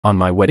On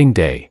my wedding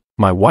day,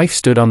 my wife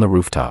stood on the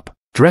rooftop,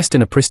 dressed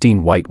in a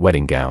pristine white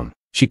wedding gown.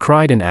 She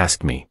cried and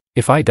asked me,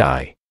 "If I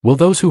die, will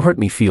those who hurt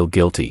me feel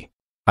guilty?"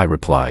 I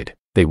replied,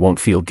 "They won't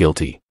feel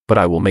guilty, but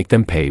I will make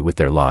them pay with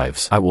their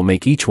lives. I will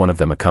make each one of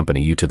them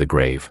accompany you to the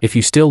grave. If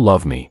you still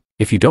love me,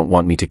 if you don't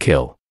want me to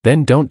kill,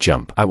 then don't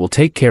jump. I will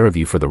take care of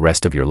you for the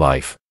rest of your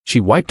life."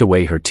 She wiped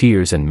away her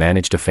tears and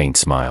managed a faint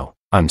smile.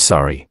 "I'm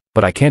sorry,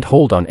 but I can't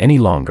hold on any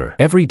longer.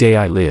 Every day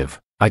I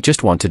live, I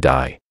just want to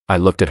die." I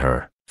looked at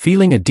her,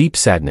 feeling a deep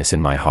sadness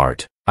in my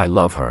heart. I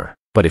love her,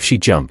 but if she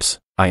jumps,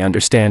 I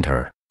understand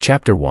her.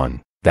 Chapter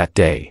 1. That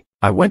day,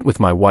 I went with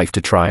my wife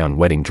to try on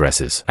wedding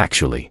dresses.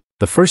 Actually,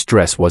 the first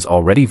dress was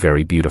already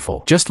very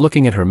beautiful. Just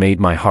looking at her made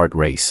my heart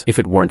race. If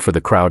it weren't for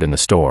the crowd in the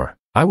store,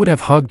 I would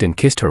have hugged and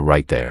kissed her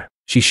right there.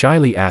 She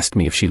shyly asked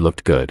me if she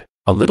looked good.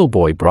 A little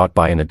boy brought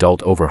by an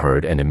adult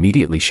overheard and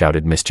immediately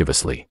shouted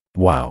mischievously,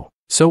 "Wow,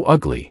 so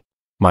ugly."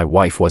 My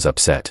wife was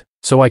upset,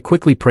 so I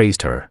quickly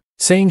praised her,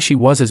 saying she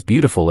was as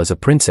beautiful as a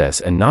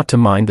princess and not to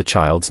mind the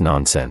child's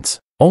nonsense.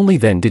 Only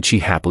then did she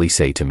happily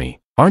say to me,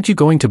 "Aren't you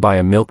going to buy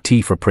a milk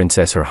tea for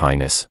Princess Her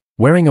Highness?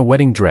 Wearing a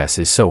wedding dress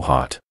is so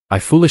hot." I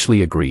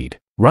foolishly agreed,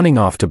 running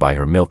off to buy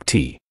her milk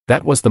tea.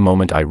 That was the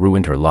moment I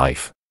ruined her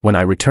life. When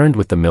I returned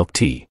with the milk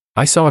tea,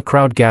 I saw a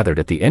crowd gathered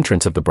at the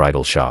entrance of the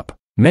bridal shop,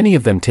 many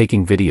of them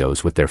taking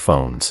videos with their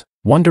phones,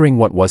 wondering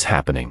what was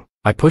happening.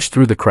 I pushed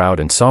through the crowd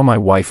and saw my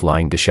wife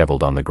lying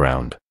disheveled on the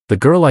ground. The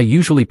girl I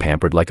usually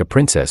pampered like a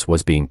princess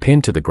was being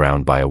pinned to the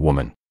ground by a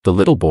woman. The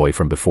little boy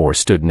from before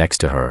stood next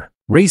to her,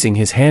 raising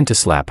his hand to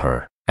slap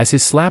her. As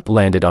his slap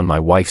landed on my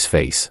wife's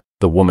face,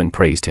 the woman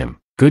praised him.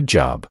 "Good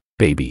job,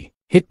 baby.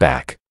 Hit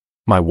back."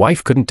 My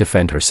wife couldn't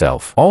defend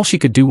herself. All she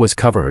could do was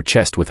cover her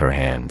chest with her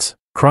hands,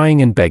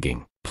 crying and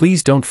begging,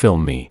 "Please don't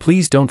film me.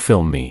 Please don't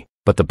film me."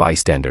 But the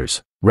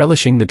bystanders,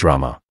 relishing the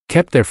drama,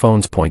 kept their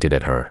phones pointed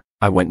at her.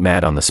 I went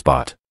mad on the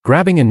spot,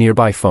 grabbing a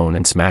nearby phone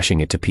and smashing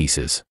it to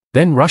pieces,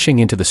 then rushing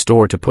into the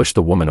store to push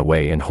the woman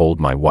away and hold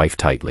my wife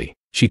tightly.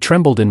 She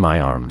trembled in my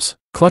arms,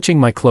 clutching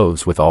my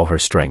clothes with all her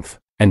strength,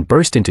 and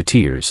burst into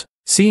tears.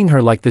 Seeing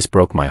her like this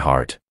broke my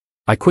heart.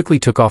 I quickly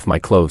took off my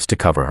clothes to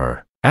cover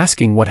her,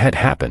 asking what had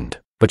happened,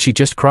 but she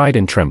just cried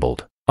and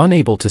trembled,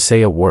 unable to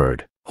say a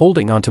word,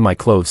 holding onto my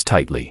clothes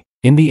tightly.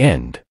 In the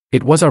end,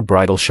 it was our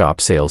bridal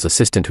shop sales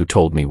assistant who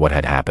told me what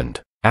had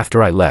happened.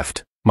 After I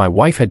left, my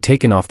wife had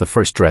taken off the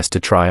first dress to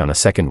try on a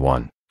second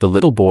one. The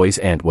little boy's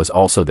aunt was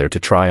also there to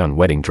try on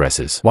wedding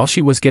dresses. While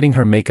she was getting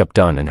her makeup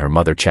done and her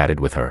mother chatted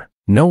with her,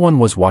 no one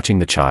was watching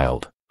the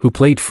child, who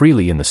played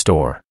freely in the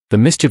store. The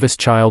mischievous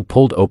child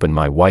pulled open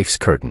my wife's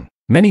curtain.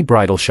 Many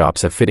bridal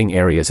shops have fitting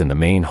areas in the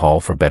main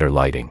hall for better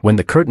lighting. When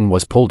the curtain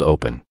was pulled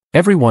open,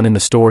 everyone in the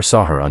store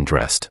saw her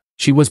undressed.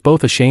 She was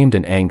both ashamed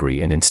and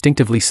angry and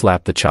instinctively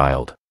slapped the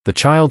child. The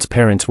child's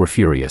parents were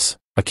furious,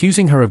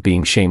 accusing her of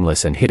being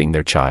shameless and hitting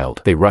their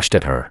child. They rushed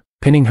at her,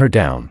 pinning her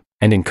down,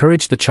 and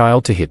encouraged the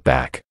child to hit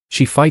back.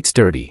 She fights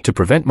dirty. To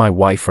prevent my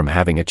wife from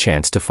having a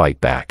chance to fight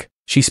back,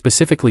 she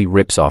specifically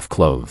rips off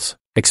clothes,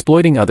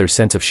 exploiting others'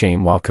 sense of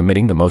shame while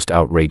committing the most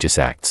outrageous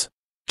acts.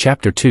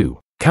 Chapter 2.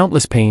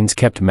 Countless pains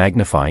kept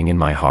magnifying in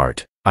my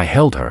heart. I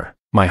held her,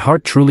 my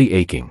heart truly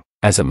aching.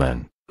 As a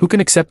man, who can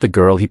accept the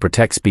girl he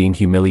protects being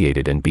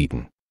humiliated and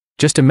beaten?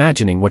 Just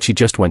imagining what she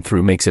just went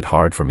through makes it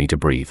hard for me to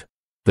breathe.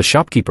 The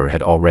shopkeeper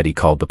had already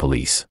called the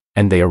police,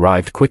 and they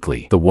arrived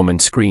quickly. The woman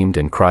screamed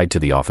and cried to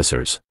the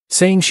officers,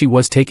 saying she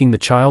was taking the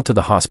child to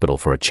the hospital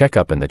for a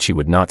checkup and that she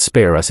would not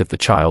spare us if the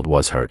child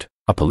was hurt.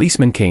 A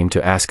policeman came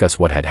to ask us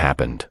what had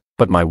happened,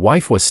 but my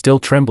wife was still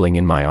trembling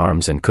in my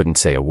arms and couldn't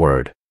say a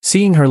word.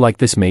 Seeing her like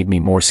this made me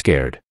more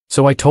scared,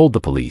 so I told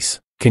the police,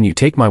 "Can you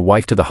take my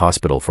wife to the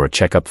hospital for a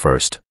checkup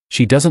first?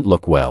 She doesn't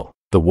look well."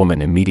 The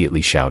woman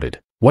immediately shouted,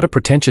 "What a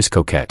pretentious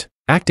coquette.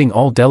 Acting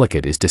all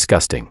delicate is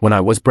disgusting." When I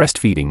was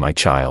breastfeeding my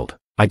child,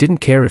 I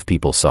didn't care if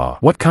people saw.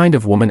 What kind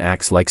of woman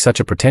acts like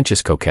such a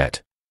pretentious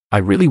coquette? I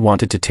really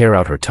wanted to tear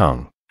out her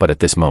tongue, but at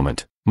this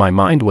moment, my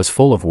mind was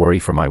full of worry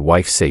for my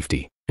wife's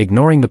safety.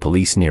 Ignoring the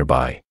police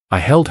nearby, I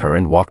held her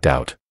and walked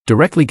out,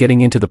 directly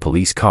getting into the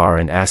police car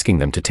and asking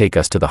them to take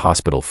us to the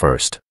hospital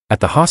first. At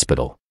the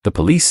hospital, the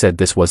police said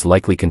this was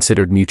likely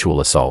considered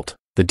mutual assault.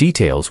 The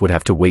details would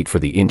have to wait for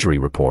the injury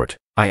report.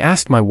 I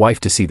asked my wife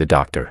to see the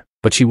doctor,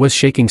 but she was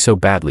shaking so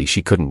badly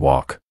she couldn't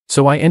walk,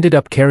 so I ended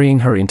up carrying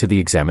her into the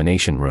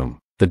examination room.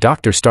 The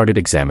doctor started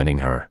examining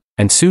her,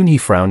 and soon he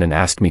frowned and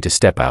asked me to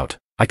step out.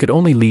 I could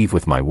only leave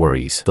with my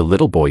worries. The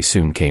little boy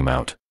soon came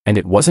out, and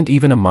it wasn't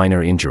even a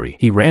minor injury.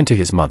 He ran to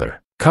his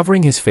mother,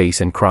 covering his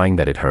face and crying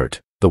that it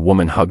hurt. The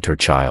woman hugged her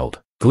child,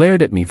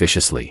 glared at me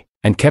viciously,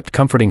 and kept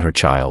comforting her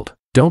child.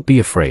 "Don't be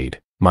afraid,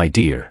 my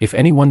dear. If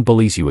anyone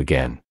bullies you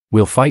again,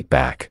 we'll fight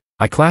back."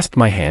 I clasped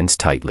my hands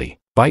tightly,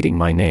 biting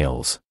my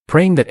nails,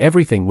 praying that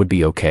everything would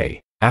be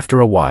okay. After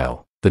a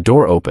while, the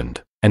door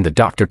opened, and the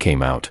doctor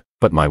came out,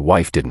 but my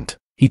wife didn't.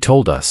 He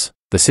told us,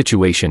 "The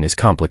situation is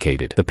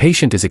complicated. The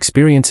patient is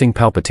experiencing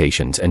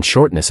palpitations and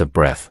shortness of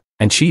breath,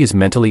 and she is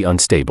mentally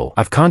unstable.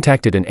 I've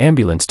contacted an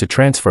ambulance to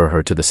transfer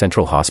her to the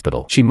central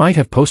hospital. She might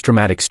have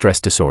post-traumatic stress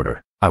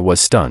disorder." I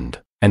was stunned,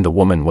 and the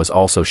woman was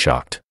also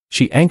shocked.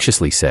 She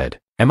anxiously said,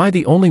 "Am I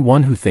the only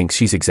one who thinks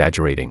she's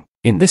exaggerating?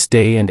 In this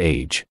day and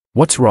age,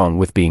 what's wrong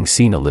with being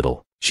seen a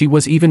little? She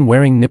was even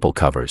wearing nipple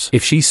covers.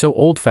 If she's so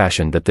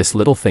old-fashioned that this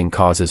little thing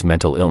causes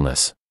mental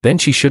illness, then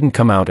she shouldn't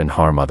come out and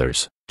harm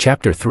others."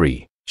 Chapter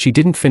 3. She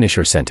didn't finish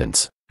her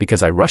sentence,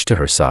 because I rushed to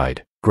her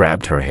side,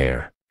 grabbed her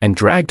hair, and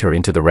dragged her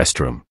into the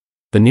restroom.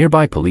 The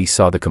nearby police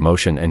saw the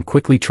commotion and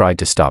quickly tried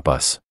to stop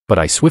us, but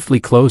I swiftly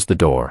closed the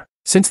door.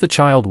 Since the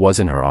child was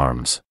in her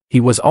arms, he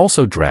was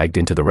also dragged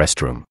into the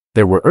restroom.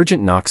 There were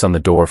urgent knocks on the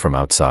door from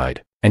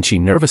outside, and she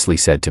nervously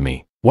said to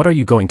me, "What are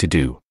you going to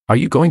do? Are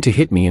you going to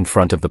hit me in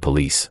front of the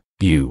police?"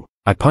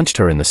 I punched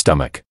her in the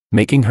stomach,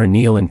 making her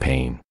kneel in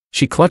pain.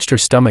 She clutched her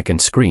stomach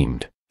and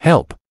screamed,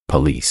 "Help,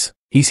 police,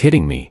 he's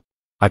hitting me."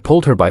 I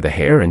pulled her by the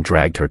hair and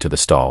dragged her to the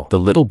stall. The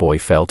little boy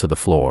fell to the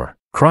floor,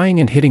 crying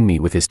and hitting me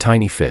with his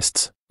tiny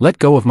fists. "Let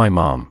go of my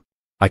mom,"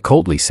 I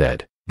coldly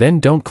said. "Then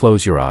don't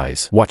close your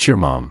eyes. Watch your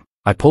mom."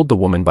 I pulled the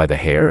woman by the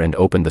hair and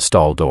opened the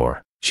stall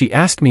door. She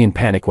asked me in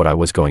panic what I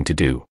was going to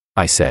do.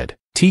 I said,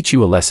 "Teach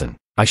you a lesson."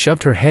 I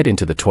shoved her head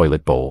into the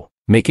toilet bowl,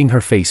 making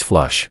her face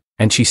flush,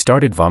 and she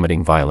started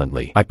vomiting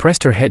violently. I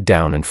pressed her head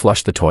down and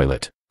flushed the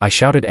toilet. I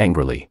shouted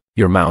angrily,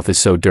 "Your mouth is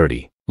so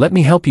dirty. Let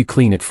me help you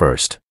clean it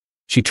first."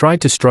 She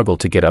tried to struggle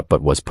to get up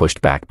but was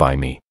pushed back by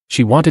me.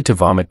 She wanted to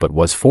vomit but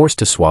was forced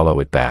to swallow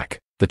it back.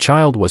 The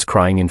child was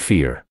crying in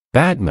fear.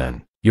 "Bad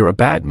man, you're a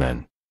bad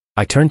man."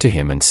 I turned to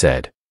him and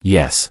said,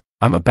 "Yes,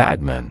 I'm a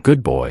bad man."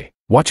 "Good boy.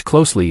 Watch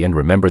closely and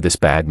remember this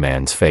bad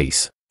man's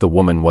face." The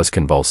woman was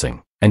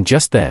convulsing. And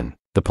just then,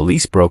 the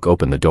police broke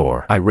open the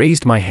door. I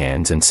raised my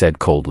hands and said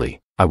coldly,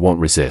 "I won't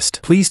resist.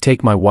 Please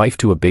take my wife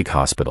to a big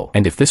hospital.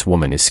 And if this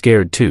woman is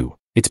scared too,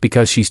 it's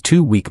because she's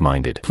too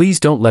weak-minded. Please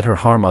don't let her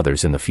harm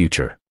others in the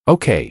future."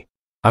 "Okay."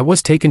 I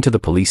was taken to the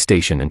police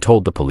station and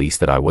told the police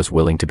that I was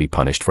willing to be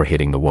punished for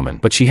hitting the woman,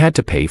 but she had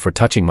to pay for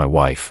touching my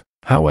wife.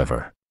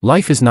 However,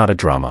 life is not a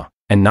drama,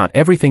 and not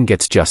everything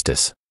gets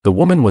justice. The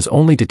woman was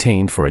only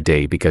detained for a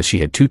day because she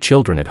had 2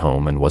 children at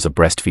home and was a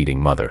breastfeeding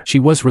mother. She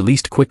was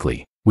released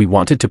quickly. We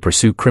wanted to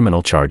pursue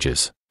criminal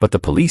charges, but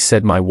the police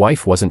said my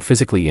wife wasn't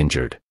physically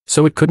injured,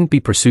 so it couldn't be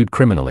pursued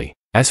criminally.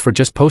 As for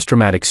just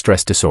post-traumatic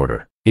stress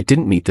disorder, it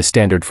didn't meet the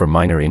standard for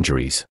minor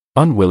injuries.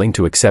 Unwilling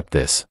to accept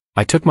this,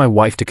 I took my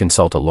wife to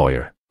consult a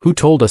lawyer, who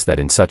told us that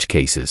in such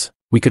cases,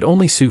 we could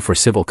only sue for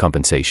civil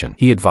compensation.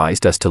 He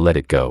advised us to let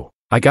it go.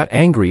 I got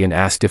angry and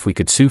asked if we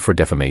could sue for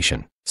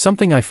defamation,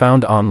 something I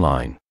found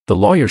online. The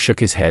lawyer shook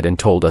his head and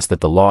told us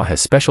that the law has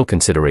special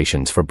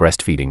considerations for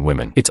breastfeeding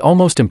women. It's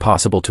almost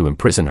impossible to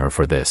imprison her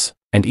for this,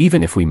 and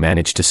even if we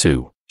managed to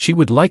sue, she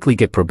would likely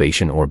get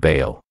probation or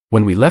bail.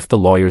 When we left the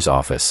lawyer's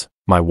office,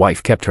 my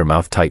wife kept her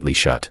mouth tightly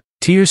shut,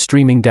 tears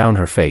streaming down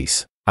her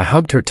face. I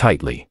hugged her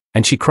tightly,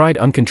 and she cried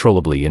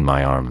uncontrollably in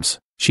my arms.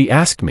 She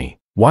asked me,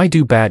 "Why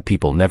do bad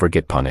people never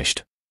get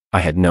punished?"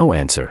 I had no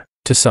answer.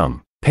 To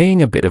some,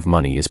 paying a bit of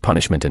money is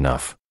punishment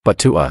enough, but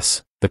to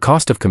us, the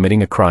cost of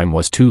committing a crime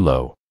was too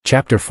low.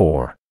 Chapter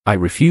 4. I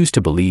refuse to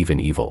believe in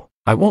evil.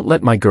 I won't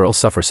let my girl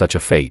suffer such a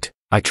fate.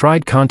 I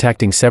tried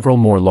contacting several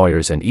more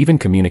lawyers and even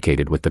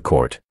communicated with the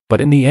court,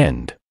 but in the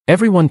end,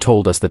 everyone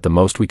told us that the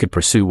most we could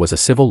pursue was a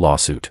civil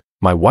lawsuit.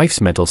 My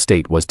wife's mental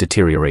state was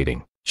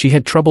deteriorating. She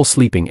had trouble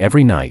sleeping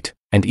every night,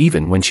 and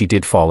even when she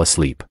did fall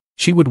asleep,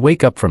 she would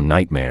wake up from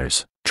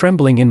nightmares,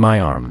 trembling in my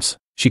arms.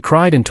 She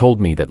cried and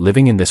told me that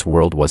living in this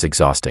world was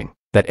exhausting,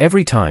 that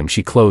every time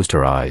she closed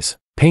her eyes,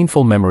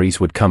 painful memories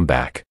would come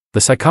back. The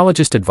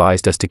psychologist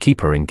advised us to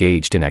keep her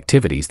engaged in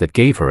activities that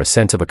gave her a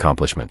sense of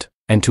accomplishment,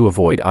 and to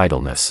avoid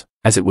idleness,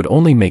 as it would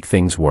only make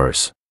things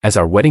worse. As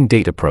our wedding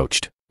date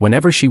approached,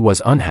 whenever she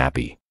was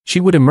unhappy,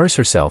 she would immerse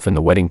herself in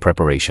the wedding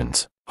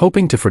preparations,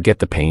 hoping to forget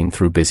the pain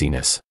through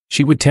busyness.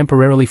 She would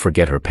temporarily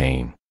forget her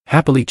pain,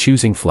 happily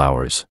choosing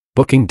flowers,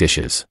 booking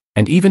dishes,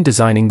 and even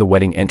designing the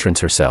wedding entrance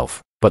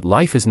herself. But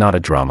life is not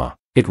a drama.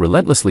 It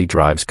relentlessly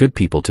drives good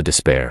people to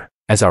despair.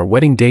 As our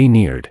wedding day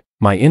neared,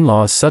 my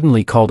in-laws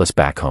suddenly called us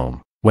back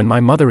home. When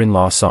my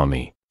mother-in-law saw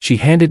me, she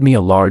handed me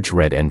a large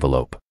red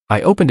envelope.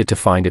 I opened it to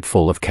find it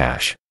full of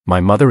cash. My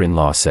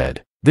mother-in-law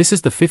said, "This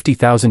is the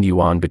 50,000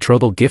 yuan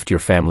betrothal gift your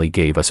family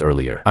gave us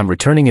earlier. I'm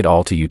returning it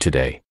all to you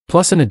today,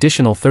 plus an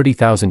additional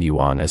 30,000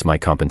 yuan as my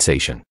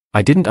compensation."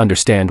 I didn't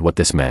understand what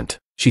this meant.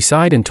 She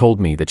sighed and told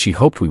me that she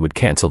hoped we would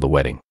cancel the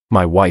wedding.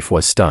 My wife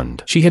was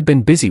stunned. She had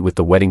been busy with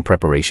the wedding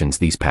preparations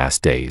these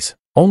past days,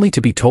 only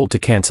to be told to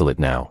cancel it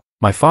now.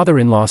 My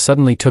father-in-law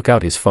suddenly took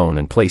out his phone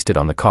and placed it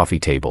on the coffee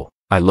table.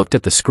 I looked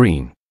at the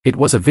screen. It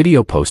was a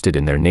video posted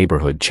in their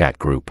neighborhood chat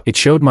group. It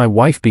showed my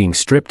wife being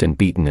stripped and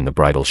beaten in the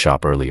bridal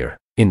shop earlier.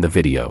 In the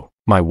video,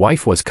 my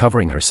wife was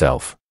covering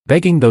herself,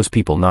 begging those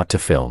people not to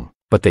film,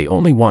 but they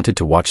only wanted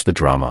to watch the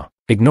drama,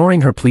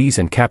 ignoring her pleas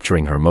and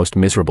capturing her most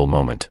miserable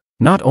moment.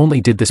 Not only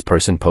did this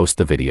person post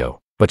the video,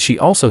 but she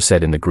also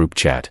said in the group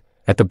chat,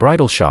 at the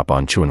bridal shop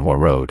on Chunhua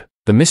Road,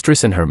 the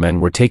mistress and her men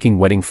were taking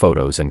wedding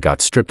photos and got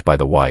stripped by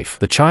the wife.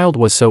 The child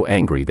was so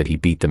angry that he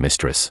beat the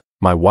mistress.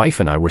 My wife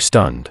and I were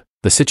stunned.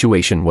 The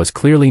situation was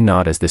clearly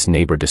not as this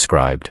neighbor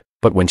described,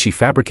 but when she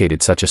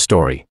fabricated such a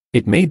story,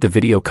 it made the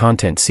video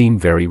content seem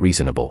very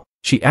reasonable.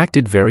 She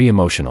acted very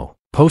emotional.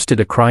 posted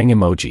a crying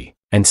emoji,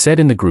 and said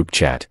in the group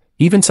chat,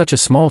 "Even such a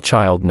small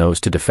child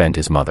knows to defend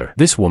his mother.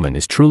 This woman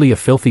is truly a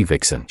filthy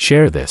vixen.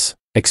 Share this.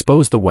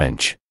 Expose the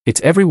wench.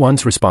 It's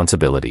everyone's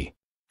responsibility."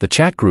 The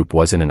chat group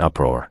was in an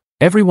uproar.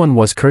 Everyone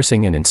was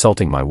cursing and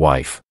insulting my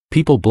wife.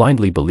 People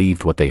blindly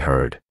believed what they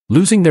heard,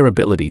 losing their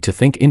ability to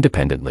think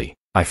independently.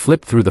 I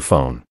flipped through the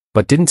phone,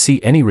 but didn't see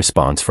any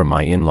response from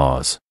my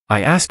in-laws.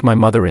 I asked my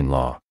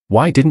mother-in-law,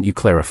 "Why didn't you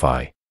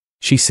clarify?"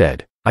 She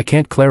said, "I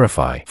can't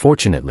clarify.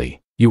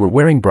 Fortunately, you were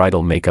wearing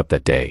bridal makeup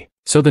that day,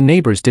 so the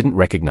neighbors didn't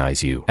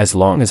recognize you. As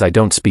long as I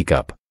don't speak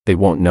up, they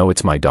won't know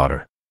it's my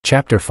daughter."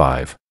 Chapter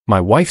 5. My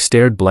wife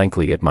stared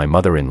blankly at my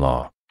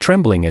mother-in-law,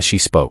 trembling as she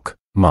spoke.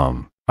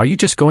 "Mom, are you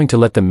just going to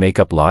let them make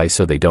up lies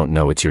so they don't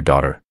know it's your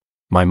daughter?"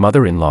 My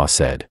mother-in-law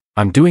said,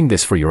 "I'm doing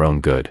this for your own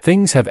good.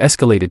 Things have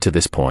escalated to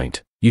this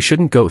point. You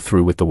shouldn't go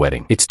through with the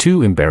wedding. It's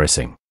too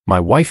embarrassing." My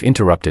wife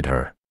interrupted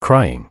her,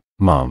 crying,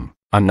 "Mom,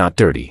 I'm not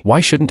dirty.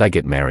 Why shouldn't I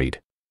get married?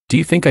 Do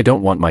you think I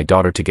don't want my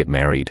daughter to get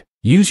married?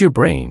 Use your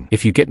brain.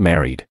 If you get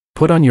married,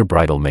 put on your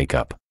bridal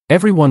makeup.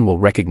 Everyone will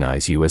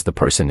recognize you as the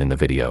person in the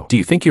video. Do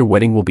you think your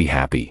wedding will be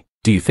happy?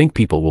 Do you think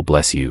people will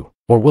bless you?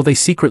 Or will they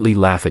secretly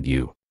laugh at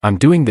you? I'm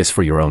doing this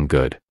for your own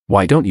good.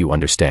 Why don't you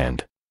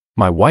understand?"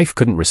 My wife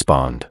couldn't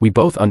respond. We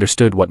both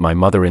understood what my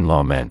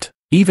mother-in-law meant.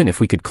 Even if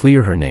we could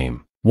clear her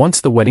name,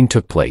 once the wedding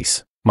took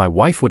place, my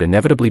wife would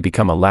inevitably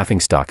become a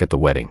laughingstock at the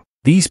wedding.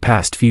 These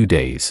past few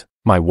days,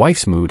 my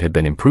wife's mood had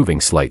been improving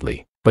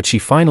slightly, but she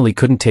finally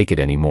couldn't take it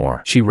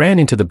anymore. She ran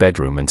into the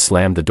bedroom and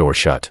slammed the door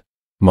shut.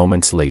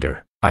 Moments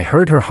later, I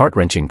heard her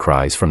heart-wrenching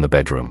cries from the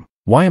bedroom.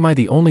 "Why am I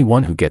the only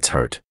one who gets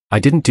hurt? I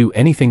didn't do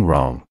anything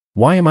wrong.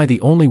 Why am I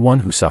the only one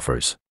who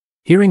suffers?"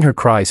 Hearing her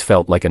cries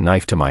felt like a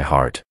knife to my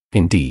heart.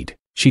 Indeed,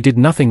 she did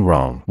nothing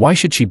wrong. Why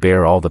should she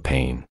bear all the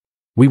pain?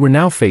 We were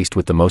now faced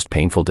with the most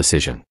painful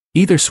decision.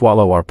 Either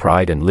swallow our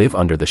pride and live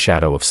under the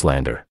shadow of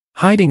slander,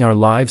 hiding our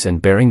lives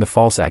and bearing the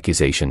false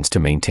accusations to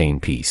maintain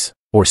peace,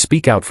 or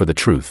speak out for the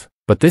truth,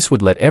 but this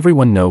would let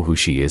everyone know who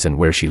she is and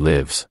where she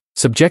lives,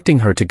 subjecting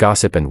her to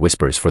gossip and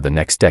whispers for the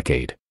next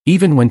decade.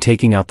 Even when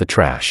taking out the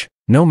trash,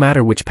 no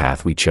matter which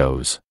path we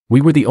chose,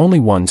 we were the only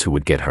ones who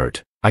would get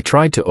hurt. I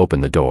tried to open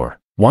the door,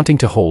 wanting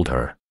to hold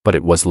her, but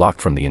it was locked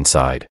from the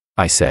inside.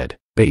 I said,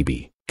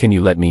 "Baby, can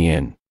you let me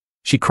in?"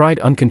 She cried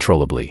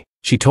uncontrollably.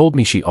 She told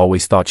me she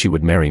always thought she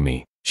would marry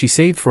me. She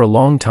saved for a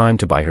long time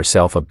to buy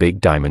herself a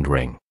big diamond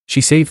ring. She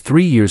saved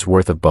 3 years'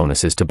 worth of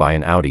bonuses to buy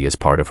an Audi as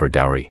part of her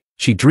dowry.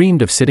 She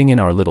dreamed of sitting in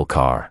our little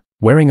car,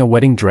 wearing a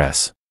wedding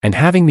dress, and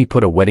having me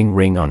put a wedding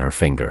ring on her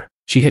finger.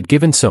 She had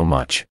given so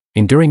much,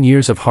 enduring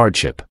years of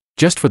hardship,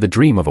 just for the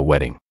dream of a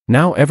wedding.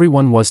 Now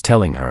everyone was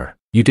telling her,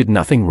 "You did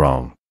nothing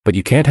wrong, but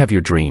you can't have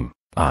your dream."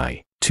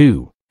 I,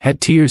 too,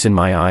 had tears in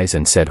my eyes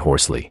and said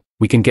hoarsely,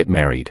 "We can get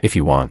married if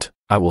you want.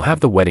 I will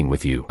have the wedding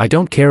with you. I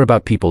don't care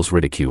about people's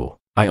ridicule.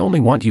 I only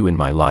want you in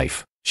my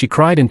life." She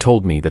cried and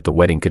told me that the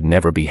wedding could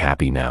never be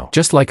happy now.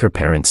 Just like her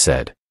parents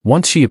said,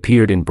 once she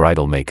appeared in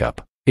bridal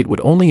makeup, it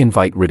would only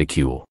invite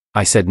ridicule.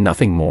 I said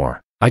nothing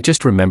more. I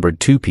just remembered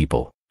 2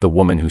 people, the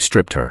woman who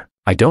stripped her.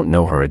 I don't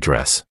know her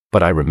address,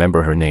 but I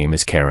remember her name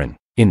is Karen.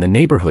 In the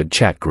neighborhood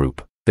chat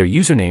group, their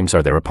usernames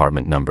are their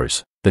apartment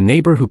numbers. The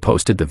neighbor who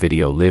posted the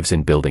video lives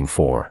in Building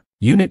 4,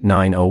 Unit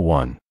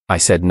 901. I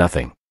said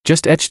nothing,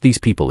 just etched these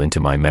people into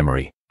my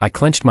memory. I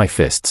clenched my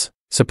fists,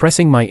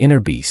 suppressing my inner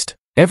beast.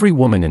 Every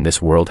woman in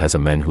this world has a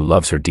man who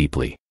loves her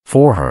deeply.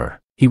 For her,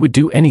 he would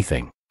do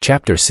anything.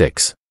 Chapter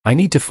 6. I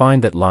need to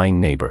find that lying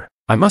neighbor.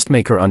 I must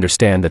make her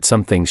understand that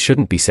some things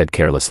shouldn't be said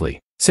carelessly.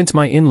 Since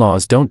my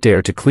in-laws don't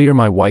dare to clear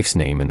my wife's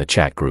name in the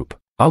chat group,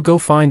 I'll go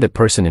find that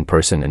person in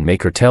person and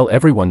make her tell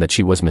everyone that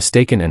she was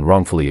mistaken and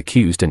wrongfully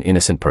accused an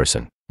innocent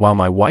person. While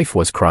my wife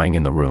was crying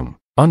in the room,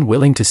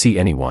 unwilling to see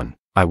anyone,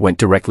 I went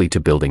directly to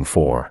Building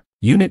 4,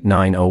 Unit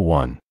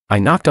 901. I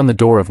knocked on the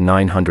door of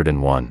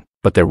 901,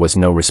 but there was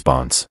no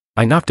response.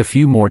 I knocked a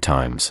few more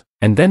times,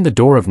 and then the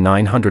door of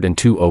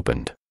 902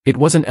 opened. It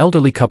was an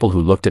elderly couple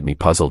who looked at me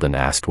puzzled and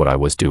asked what I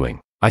was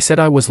doing. I said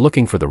I was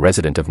looking for the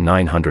resident of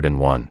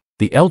 901.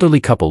 The elderly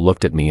couple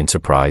looked at me in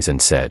surprise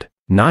and said,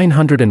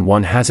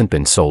 901 hasn't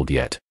been sold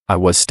yet. I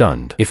was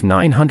stunned. If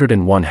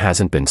 901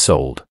 hasn't been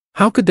sold,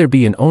 how could there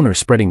be an owner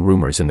spreading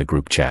rumors in the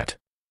group chat?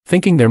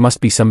 Thinking there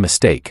must be some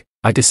mistake,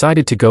 I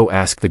decided to go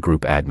ask the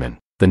group admin.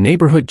 The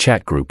neighborhood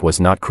chat group was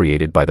not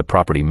created by the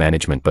property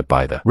management but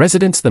by the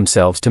residents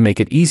themselves to make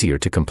it easier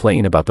to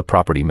complain about the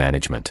property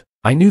management.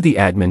 I knew the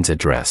admin's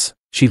address.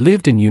 She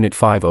lived in Unit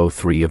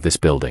 503 of this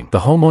building. The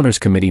homeowners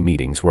committee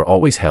meetings were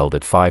always held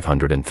at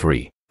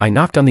 503. I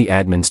knocked on the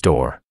admin's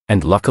door,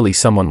 and luckily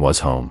someone was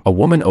home. A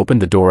woman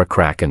opened the door a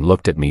crack and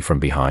looked at me from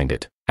behind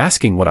it,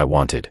 asking what I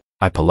wanted.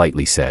 I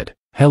politely said,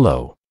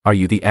 "Hello, are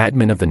you the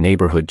admin of the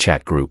neighborhood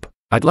chat group?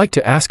 I'd like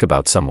to ask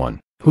about someone."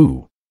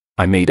 "Who?"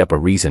 I made up a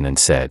reason and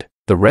said,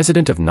 "The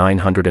resident of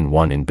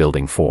 901 in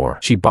Building 4.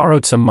 She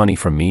borrowed some money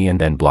from me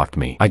and then blocked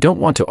me. I don't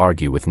want to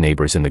argue with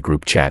neighbors in the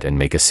group chat and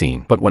make a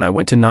scene. But when I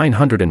went to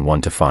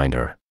 901 to find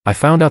her, I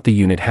found out the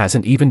unit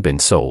hasn't even been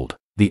sold."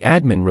 The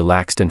admin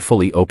relaxed and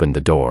fully opened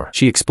the door.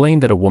 She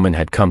explained that a woman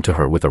had come to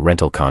her with a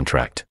rental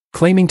contract.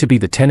 claiming to be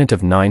the tenant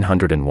of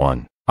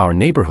 901. Our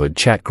neighborhood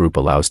chat group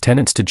allows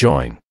tenants to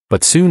join,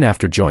 but soon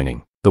after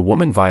joining, the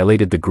woman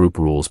violated the group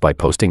rules by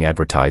posting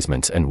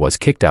advertisements and was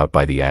kicked out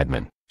by the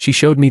admin. She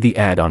showed me the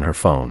ad on her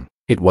phone.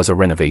 It was a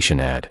renovation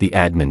ad. The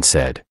admin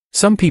said,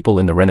 "Some people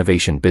in the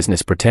renovation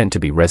business pretend to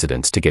be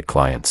residents to get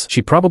clients."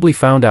 She probably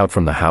found out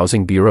from the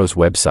Housing Bureau's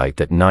website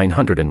that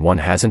 901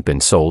 hasn't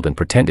been sold and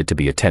pretended to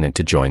be a tenant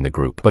to join the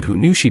group. But who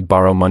knew she'd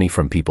borrow money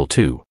from people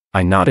too?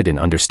 I nodded in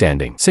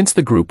understanding. Since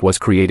the group was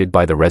created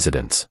by the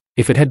residents,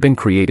 if it had been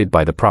created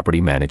by the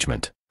property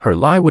management, her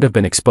lie would have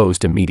been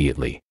exposed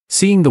immediately.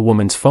 Seeing the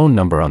woman's phone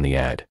number on the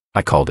ad,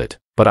 I called it,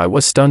 but I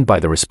was stunned by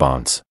the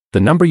response. "The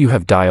number you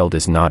have dialed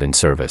is not in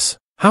service."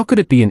 How could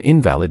it be an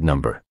invalid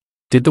number?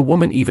 Did the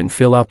woman even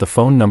fill out the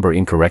phone number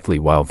incorrectly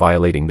while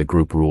violating the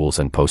group rules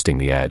and posting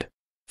the ad?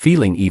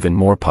 Feeling even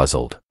more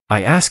puzzled,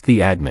 I asked the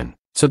admin,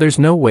 "So there's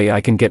no way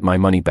I can get my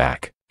money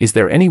back? Is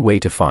there any way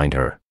to find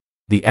her?"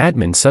 The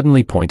admin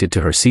suddenly pointed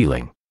to her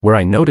ceiling, where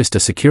I noticed a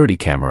security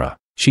camera.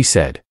 She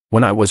said,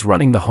 "When I was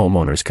running the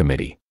homeowners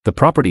committee, the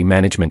property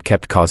management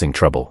kept causing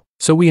trouble,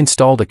 so we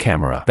installed a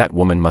camera. That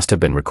woman must have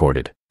been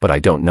recorded, but I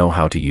don't know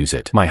how to use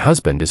it. My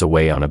husband is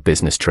away on a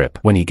business trip.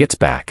 When he gets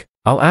back,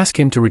 I'll ask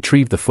him to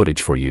retrieve the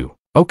footage for you."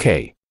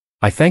 Okay.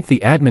 I thanked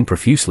the admin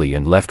profusely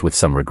and left with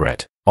some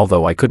regret.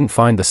 Although I couldn't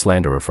find the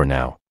slanderer for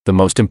now, the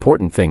most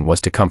important thing was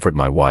to comfort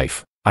my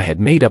wife. I had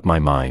made up my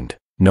mind.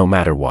 No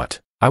matter what,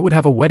 I would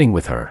have a wedding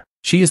with her.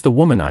 She is the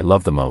woman I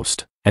love the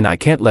most, and I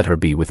can't let her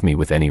be with me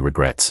with any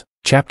regrets.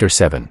 Chapter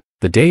 7.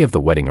 The day of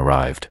the wedding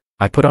arrived.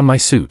 I put on my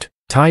suit,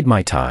 tied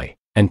my tie,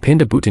 and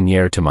pinned a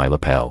boutonniere to my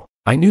lapel.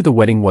 I knew the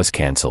wedding was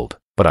cancelled,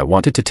 but I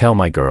wanted to tell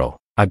my girl.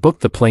 I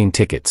booked the plane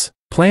tickets,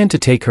 planned to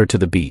take her to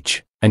the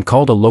beach, and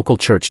called a local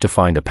church to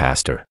find a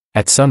pastor.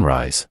 At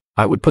sunrise,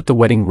 I would put the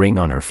wedding ring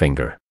on her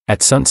finger.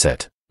 At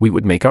sunset, we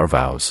would make our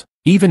vows.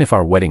 Even if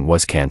our wedding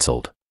was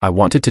cancelled, I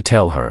wanted to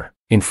tell her,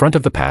 in front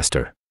of the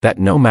pastor, that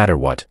no matter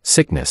what,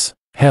 sickness,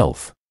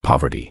 health,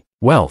 poverty,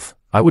 wealth,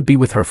 I would be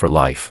with her for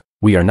life.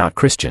 We are not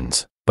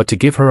Christians, but to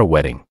give her a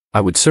wedding, I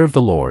would serve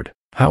the Lord.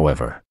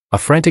 However, a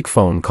frantic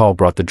phone call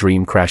brought the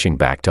dream crashing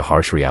back to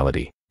harsh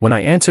reality. When I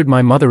answered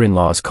my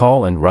mother-in-law's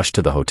call and rushed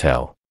to the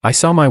hotel, I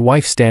saw my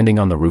wife standing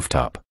on the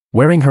rooftop,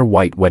 wearing her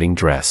white wedding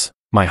dress.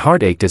 My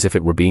heart ached as if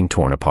it were being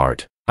torn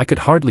apart. I could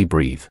hardly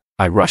breathe.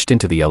 I rushed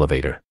into the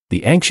elevator,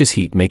 the anxious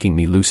heat making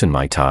me loosen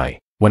my tie.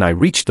 When I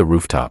reached the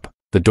rooftop,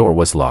 the door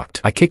was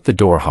locked. I kicked the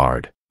door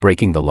hard,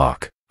 breaking the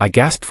lock. I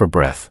gasped for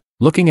breath,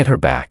 looking at her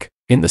back.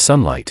 In the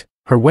sunlight,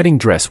 her wedding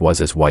dress was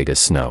as white as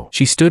snow.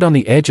 She stood on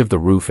the edge of the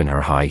roof in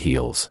her high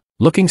heels,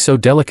 looking so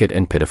delicate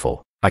and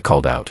pitiful. I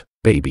called out,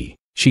 "Baby."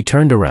 She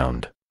turned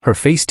around, her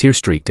face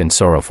tear-streaked and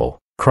sorrowful,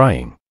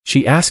 crying.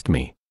 She asked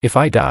me, "If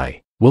I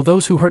die, will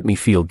those who hurt me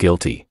feel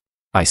guilty?"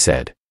 I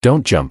said,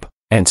 "Don't jump,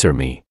 answer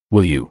me,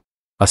 will you?"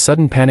 A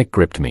sudden panic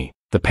gripped me.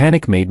 The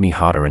panic made me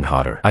hotter and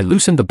hotter. I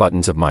loosened the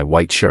buttons of my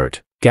white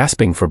shirt,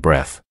 gasping for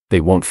breath. "They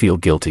won't feel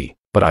guilty,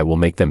 but I will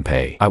make them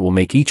pay. I will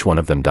make each one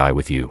of them die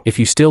with you. If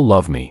you still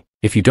love me,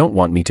 if you don't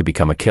want me to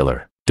become a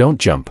killer, don't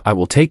jump. I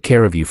will take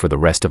care of you for the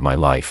rest of my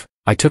life."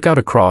 I took out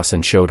a cross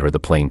and showed her the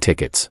plane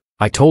tickets.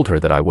 I told her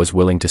that I was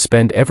willing to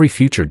spend every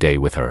future day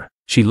with her.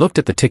 She looked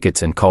at the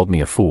tickets and called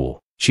me a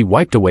fool. She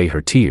wiped away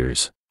her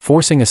tears,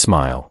 forcing a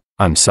smile.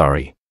 "I'm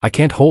sorry, I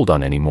can't hold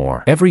on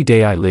anymore. Every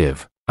day I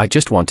live, I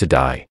just want to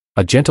die."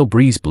 A gentle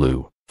breeze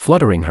blew,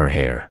 fluttering her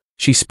hair.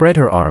 She spread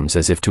her arms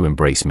as if to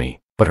embrace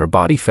me, but her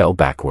body fell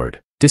backward,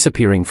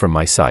 disappearing from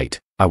my sight.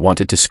 I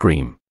wanted to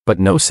scream, but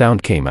no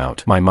sound came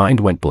out. My mind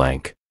went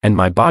blank, and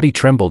my body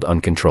trembled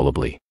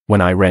uncontrollably.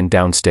 When I ran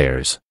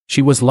downstairs,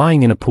 she was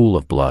lying in a pool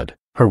of blood,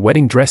 her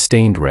wedding dress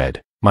stained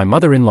red. My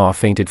mother-in-law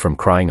fainted from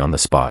crying on the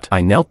spot.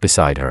 I knelt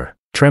beside her,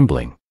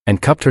 trembling,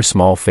 and cupped her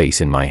small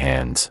face in my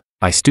hands.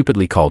 I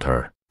stupidly called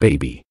her,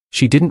 "Baby."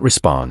 She didn't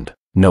respond.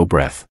 No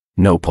breath,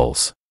 no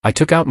pulse. I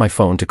took out my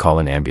phone to call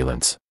an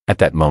ambulance. At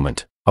that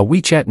moment, a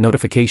WeChat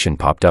notification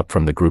popped up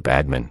from the group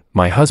admin.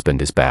 "My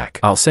husband is back.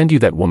 I'll send you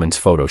that woman's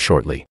photo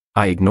shortly."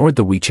 I ignored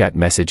the WeChat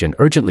message and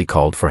urgently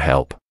called for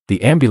help.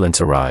 The ambulance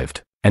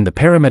arrived, and the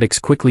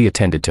paramedics quickly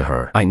attended to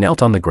her. I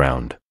knelt on the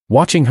ground,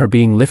 watching her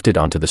being lifted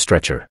onto the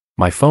stretcher.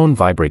 My phone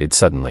vibrated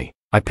suddenly.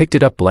 I picked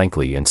it up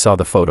blankly and saw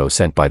the photo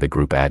sent by the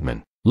group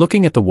admin.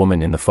 Looking at the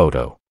woman in the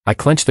photo, I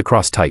clenched the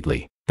cross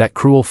tightly. That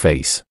cruel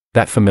face,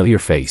 that familiar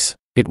face.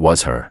 It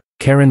was her,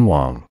 Karen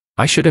Wong.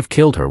 I should have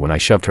killed her when I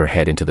shoved her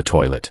head into the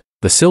toilet.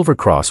 The silver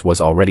cross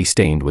was already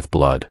stained with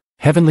blood.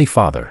 "Heavenly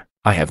Father,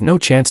 I have no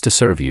chance to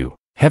serve you.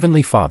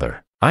 Heavenly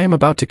Father, I am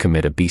about to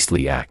commit a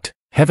beastly act.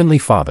 Heavenly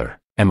Father,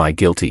 am I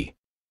guilty?"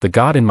 The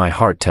God in my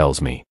heart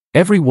tells me,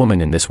 every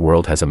woman in this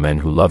world has a man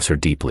who loves her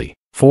deeply.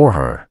 For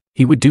her,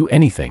 he would do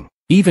anything,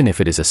 even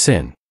if it is a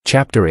sin.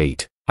 Chapter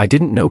 8. I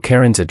didn't know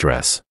Karen's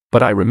address,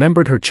 but I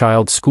remembered her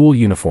child's school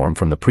uniform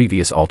from the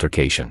previous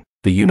altercation.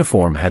 The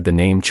uniform had the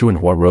name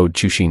Chuanhua Road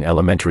Chushin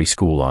Elementary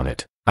School on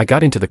it. I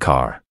got into the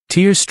car,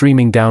 tears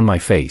streaming down my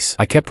face.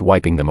 I kept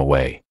wiping them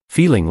away,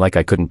 feeling like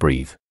I couldn't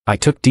breathe. I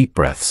took deep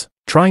breaths,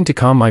 trying to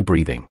calm my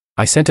breathing.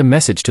 I sent a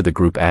message to the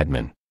group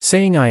admin.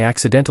 saying I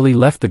accidentally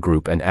left the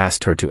group and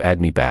asked her to add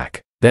me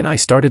back. Then I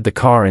started the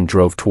car and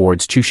drove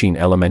towards Chushin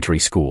Elementary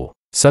School.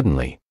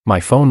 Suddenly, my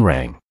phone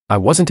rang. I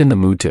wasn't in the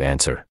mood to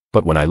answer,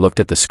 but when I looked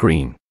at the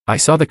screen, I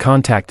saw the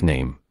contact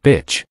name,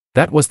 bitch.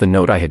 That was the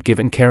note I had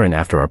given Karen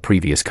after our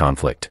previous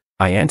conflict.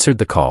 I answered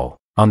the call.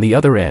 On the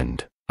other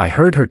end, I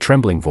heard her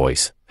trembling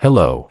voice,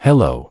 hello,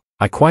 hello.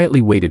 I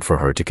quietly waited for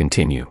her to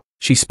continue.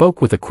 She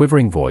spoke with a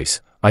quivering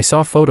voice. I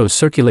saw photos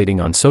circulating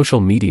on social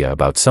media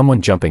about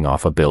someone jumping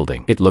off a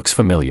building. It looks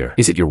familiar.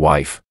 Is it your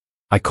wife?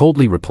 I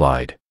coldly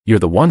replied. You're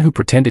the one who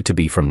pretended to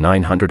be from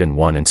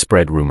 901 and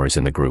spread rumors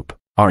in the group,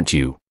 aren't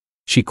you?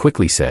 She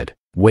quickly said,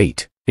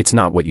 wait, it's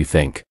not what you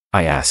think.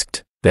 I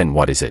asked, then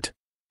what is it?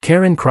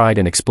 Karen cried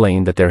and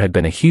explained that there had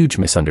been a huge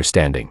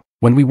misunderstanding.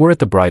 When we were at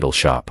the bridal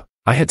shop,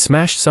 I had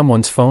smashed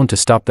someone's phone to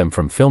stop them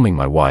from filming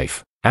my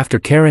wife. After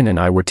Karen and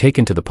I were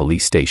taken to the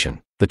police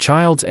station, the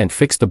child's aunt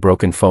fixed the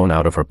broken phone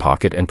out of her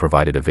pocket and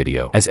provided a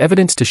video as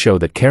evidence to show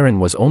that Karen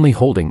was only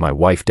holding my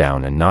wife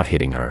down and not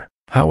hitting her.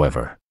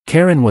 However,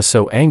 Karen was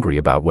so angry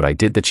about what I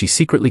did that she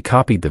secretly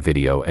copied the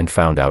video and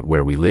found out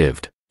where we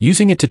lived,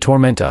 using it to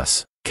torment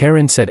us.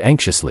 Karen said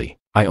anxiously,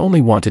 I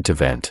only wanted to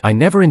vent. I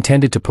never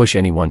intended to push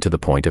anyone to the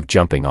point of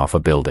jumping off a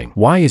building.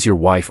 Why is your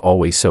wife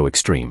always so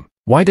extreme?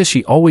 Why does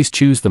she always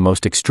choose the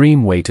most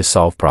extreme way to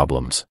solve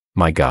problems?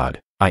 My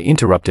God. I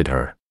interrupted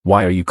her.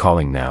 Why are you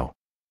calling now?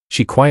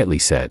 She quietly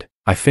said,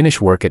 I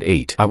finish work at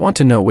 8. I want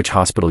to know which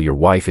hospital your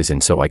wife is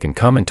in so I can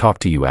come and talk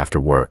to you after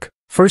work.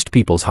 First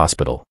People's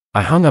Hospital.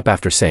 I hung up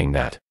after saying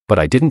that, but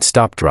I didn't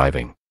stop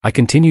driving. I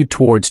continued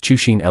towards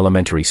Chushin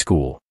Elementary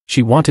School.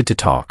 She wanted to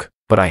talk,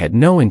 but I had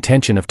no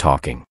intention of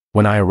talking.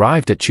 When I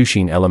arrived at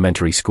Chushin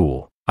Elementary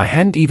School, I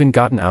hadn't even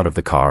gotten out of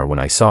the car when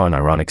I saw an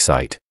ironic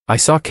sight. I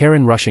saw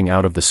Karen rushing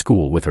out of the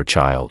school with her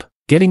child,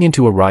 getting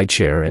into a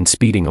rideshare and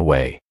speeding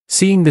away.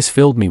 Seeing this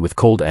filled me with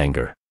cold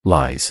anger,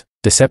 lies,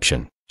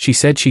 deception. She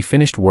said she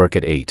finished work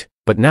at 8,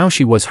 but now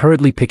she was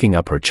hurriedly picking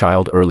up her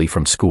child early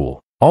from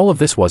school. All of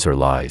this was her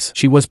lies.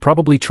 She was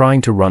probably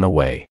trying to run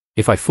away.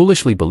 If I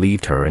foolishly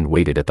believed her and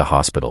waited at the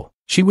hospital,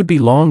 she would be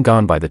long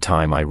gone by the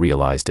time I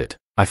realized it.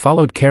 I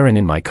followed Karen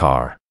in my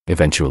car.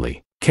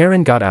 Eventually,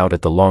 Karen got out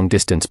at the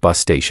long-distance bus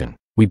station.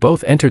 We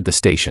both entered the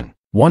station,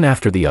 one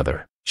after the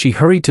other. She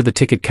hurried to the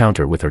ticket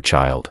counter with her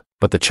child,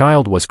 but the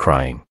child was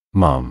crying.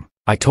 Mom,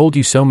 I told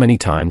you so many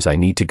times I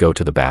need to go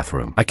to the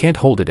bathroom. I can't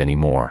hold it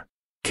anymore.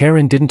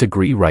 Karen didn't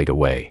agree right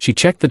away. She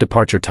checked the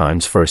departure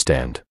times first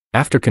and,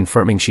 after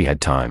confirming she had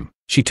time,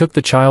 she took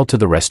the child to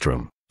the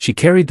restroom. She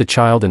carried the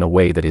child in a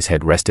way that his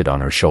head rested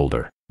on her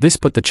shoulder. This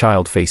put the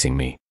child facing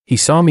me. He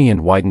saw me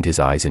and widened his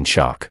eyes in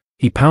shock.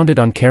 He pounded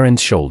on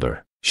Karen's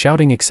shoulder,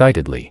 shouting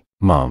excitedly,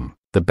 Mom,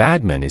 the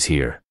bad man is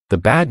here. The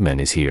bad man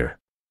is here.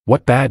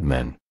 What bad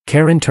man?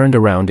 Karen turned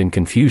around in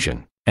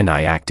confusion, and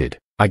I acted.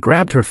 I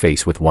grabbed her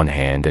face with one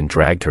hand and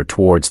dragged her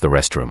towards the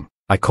restroom.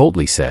 I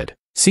coldly said,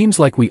 seems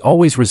like we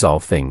always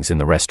resolve things in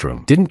the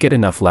restroom. Didn't get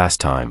enough last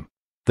time.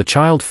 The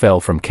child fell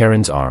from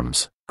Karen's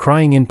arms,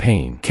 crying in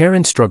pain.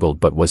 Karen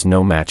struggled but was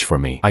no match for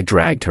me. I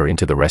dragged her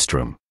into the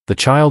restroom. The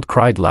child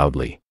cried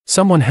loudly,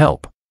 someone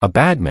help. A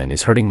bad man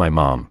is hurting my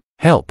mom.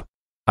 Help.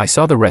 I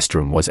saw the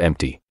restroom was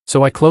empty,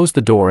 so I closed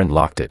the door and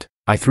locked it.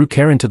 I threw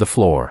Karen to the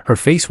floor. Her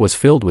face was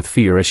filled with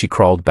fear as she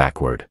crawled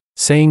backward,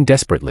 saying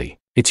desperately,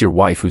 it's your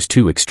wife who's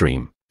too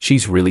extreme.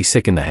 She's really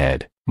sick in the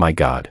head. My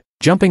God.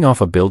 Jumping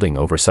off a building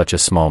over such a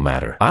small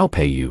matter. I'll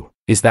pay you.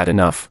 Is that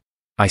enough?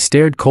 I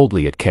stared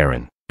coldly at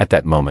Karen. At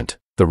that moment,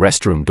 the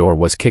restroom door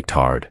was kicked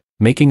hard,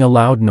 making a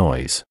loud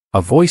noise.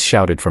 A voice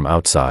shouted from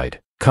outside,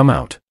 come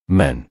out,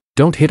 men.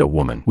 Don't hit a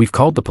woman. We've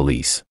called the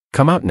police.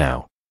 Come out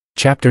now.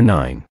 Chapter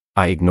 9.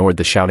 I ignored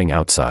the shouting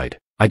outside.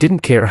 I didn't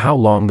care how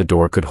long the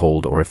door could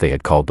hold or if they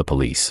had called the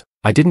police.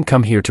 I didn't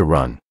come here to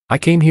run. I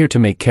came here to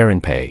make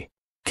Karen pay.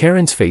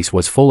 Karen's face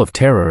was full of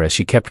terror as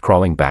she kept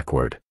crawling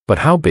backward. But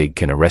how big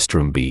can a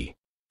restroom be?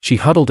 She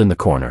huddled in the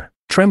corner,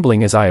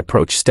 trembling as I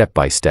approached step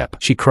by step.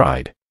 She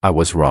cried, I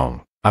was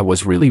wrong. I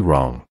was really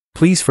wrong.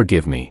 Please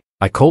forgive me.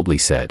 I coldly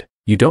said,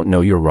 you don't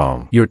know you're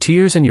wrong. Your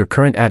tears and your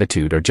current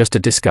attitude are just a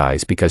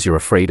disguise because you're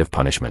afraid of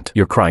punishment.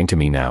 You're crying to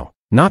me now,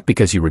 not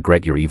because you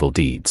regret your evil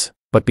deeds,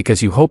 but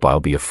because you hope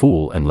I'll be a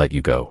fool and let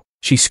you go.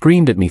 She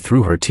screamed at me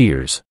through her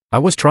tears. I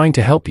was trying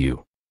to help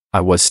you. I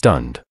was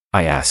stunned.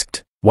 I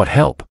asked, what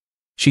help?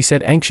 She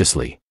said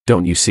anxiously,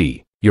 don't you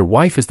see? Your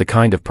wife is the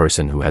kind of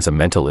person who has a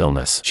mental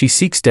illness. She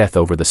seeks death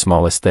over the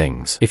smallest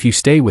things. If you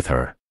stay with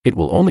her, it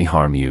will only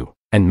harm you.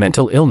 And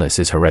mental illness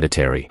is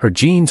hereditary. Her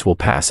genes will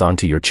pass on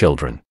to your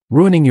children,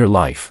 ruining your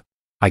life.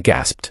 I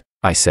gasped.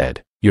 I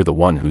said, you're the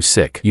one who's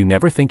sick. You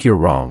never think you're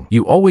wrong.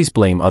 You always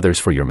blame others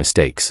for your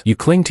mistakes. You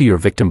cling to your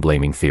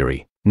victim-blaming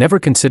theory, never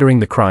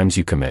considering the crimes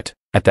you commit.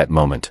 At that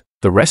moment,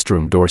 the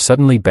restroom door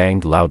suddenly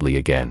banged loudly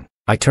again.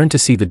 I turned to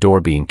see the door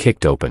being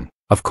kicked open.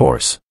 Of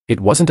course, it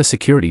wasn't a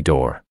security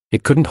door.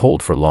 It couldn't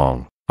hold for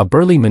long. A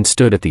burly man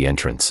stood at the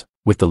entrance,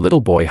 with the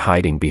little boy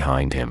hiding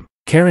behind him.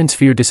 Karen's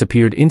fear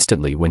disappeared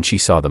instantly when she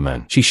saw the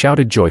man. She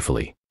shouted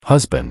joyfully,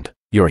 husband,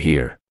 you're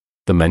here.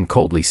 The man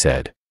coldly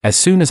said, as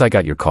soon as I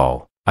got your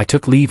call, I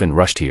took leave and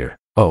rushed here.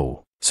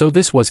 Oh, So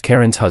this was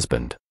Karen's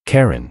husband.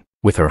 Karen,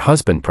 with her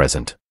husband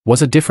present,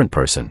 was a different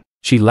person.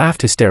 She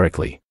laughed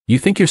hysterically. You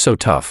think you're so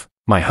tough?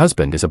 My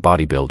husband is a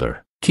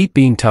bodybuilder. Keep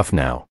being tough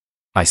now.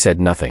 I said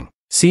nothing.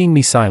 Seeing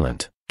me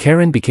silent,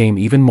 Karen became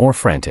even more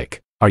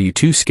frantic. Are you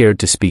too scared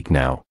to speak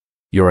now?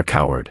 You're a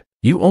coward.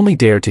 You only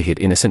dare to hit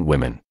innocent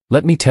women.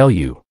 Let me tell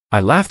you,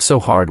 I laughed so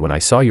hard when I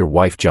saw your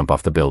wife jump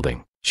off the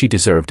building. She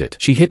deserved it.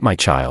 She hit my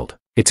child.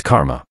 It's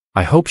karma.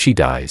 I hope she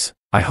dies.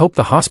 I hope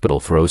the hospital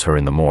throws her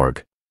in the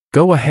morgue.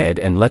 Go ahead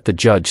and let the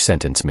judge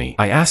sentence me.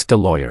 I asked a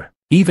lawyer.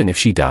 Even if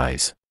she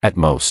dies, at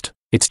most,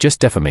 it's just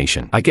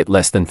defamation. I get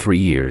less than 3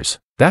 years.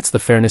 That's the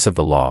fairness of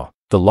the law.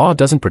 The law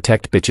doesn't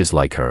protect bitches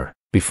like her.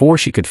 Before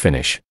she could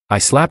finish, I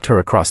slapped her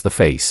across the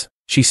face.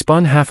 She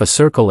spun half a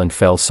circle and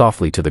fell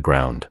softly to the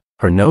ground,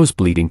 her nose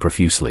bleeding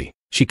profusely.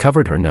 She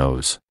covered her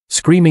nose,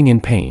 screaming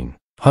in pain.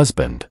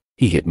 Husband,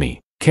 he hit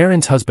me.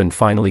 Karen's husband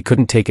finally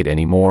couldn't take it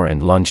anymore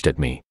and lunged at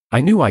me. I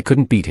knew I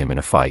couldn't beat him in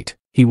a fight.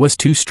 He was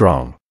too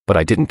strong, but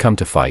I didn't come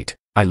to fight.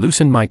 I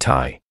loosened my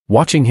tie,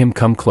 watching him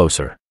come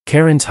closer.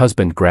 Karen's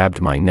husband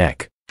grabbed my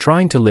neck,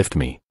 trying to lift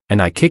me,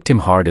 and I kicked him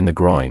hard in the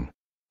groin.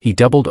 He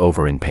doubled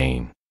over in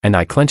pain, and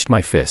I clenched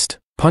my fist,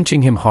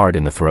 punching him hard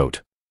in the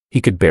throat.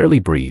 He could barely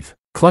breathe,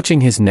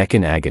 clutching his neck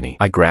in agony.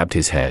 I grabbed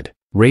his head,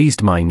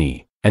 raised my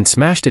knee, and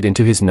smashed it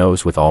into his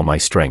nose with all my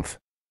strength.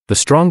 The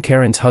strong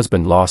Karen's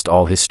husband lost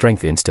all his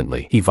strength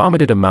instantly. He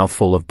vomited a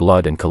mouthful of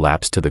blood and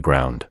collapsed to the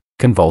ground,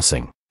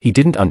 convulsing. He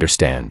didn't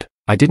understand.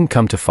 I didn't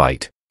come to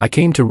fight. I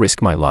came to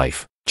risk my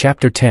life.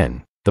 Chapter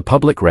 10. The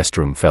public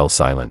restroom fell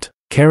silent.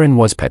 Karen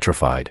was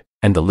petrified,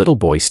 and the little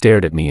boy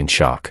stared at me in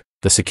shock.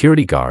 The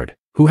security guard,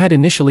 who had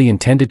initially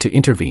intended to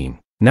intervene,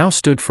 now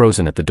stood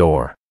frozen at the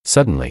door.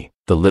 Suddenly,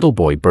 the little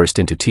boy burst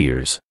into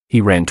tears.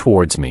 He ran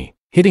towards me,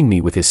 hitting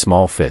me with his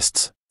small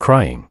fists,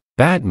 crying,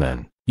 "Bad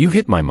man, you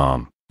hit my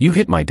mom. You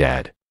hit my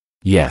dad."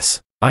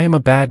 Yes, I am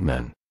a bad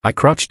man. I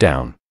crouched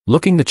down,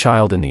 looking the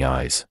child in the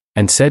eyes,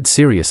 and said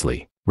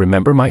seriously,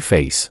 "Remember my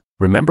face,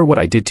 remember what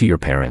I did to your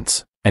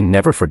parents, and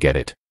never forget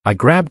it." I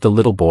grabbed the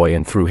little boy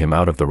and threw him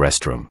out of the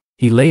restroom.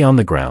 He lay on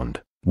the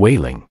ground,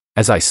 wailing.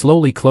 As I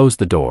slowly closed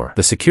the door,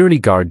 the security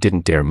guard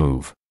didn't dare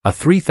move. A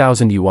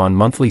 3,000 yuan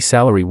monthly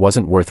salary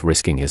wasn't worth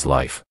risking his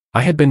life.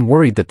 I had been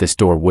worried that this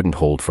door wouldn't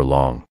hold for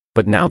long,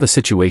 but now the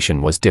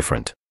situation was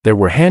different. There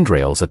were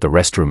handrails at the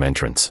restroom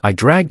entrance. I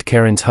dragged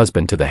Karen's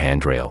husband to the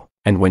handrail,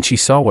 and when she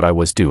saw what I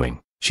was doing,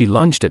 she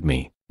lunged at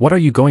me. "What are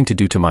you going to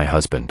do to my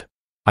husband?"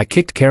 I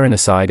kicked Karen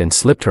aside and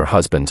slipped her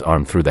husband's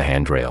arm through the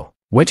handrail,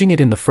 wedging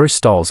it in the first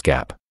stall's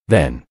gap.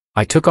 Then,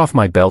 I took off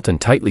my belt and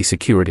tightly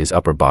secured his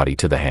upper body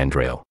to the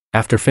handrail.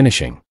 After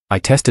finishing, I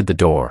tested the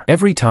door.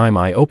 Every time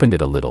I opened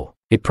it a little,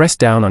 it pressed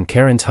down on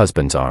Karen's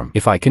husband's arm.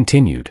 If I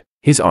continued,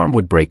 his arm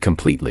would break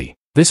completely.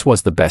 This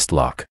was the best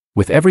lock.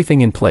 With everything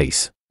in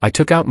place, I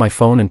took out my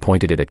phone and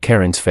pointed it at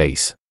Karen's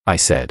face. I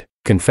said,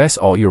 "Confess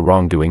all your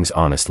wrongdoings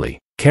honestly."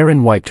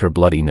 Karen wiped her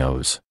bloody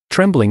nose,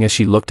 trembling as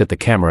she looked at the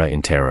camera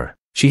in terror.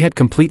 She had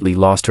completely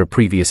lost her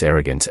previous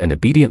arrogance and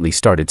obediently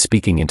started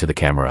speaking into the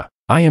camera.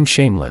 "I am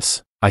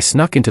shameless. I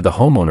snuck into the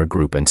homeowner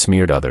group and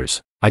smeared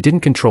others. I didn't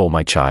control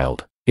my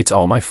child. It's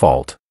all my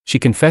fault." She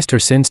confessed her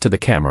sins to the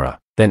camera,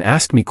 then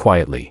asked me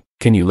quietly,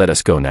 "Can you let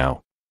us go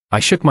now?" I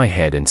shook my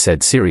head and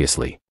said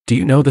seriously, "Do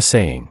you know the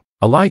saying?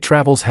 A lie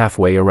travels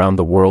halfway around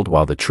the world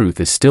while the truth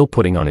is still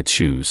putting on its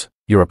shoes.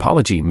 Your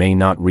apology may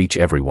not reach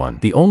everyone.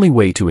 The only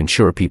way to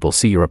ensure people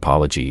see your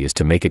apology is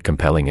to make it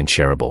compelling and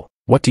shareable."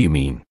 "What do you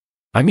mean?"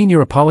 "I mean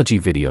your apology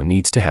video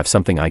needs to have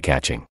something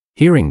eye-catching."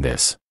 Hearing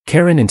this,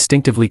 Karen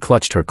instinctively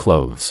clutched her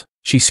clothes.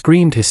 She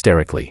screamed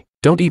hysterically,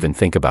 "Don't even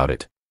think about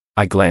it."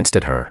 I glanced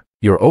at her.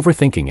 "You're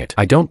overthinking it.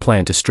 I don't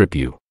plan to strip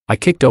you." I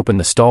kicked open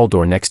the stall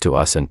door next to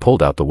us and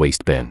pulled out the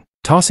waste bin,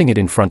 tossing it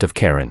in front of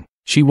Karen.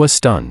 She was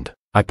stunned.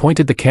 I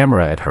pointed the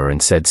camera at her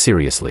and said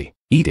seriously,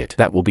 "Eat it.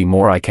 That will be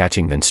more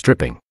eye-catching than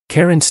stripping."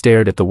 Karen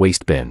stared at the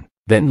waste bin,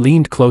 then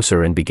leaned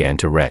closer and began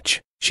to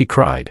retch. She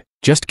cried,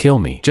 "Just kill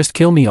me. Just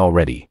kill me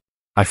already."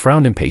 I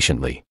frowned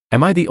impatiently.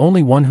 "Am I the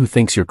only one who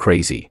thinks you're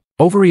crazy?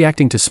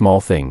 Overreacting to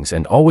small things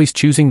and always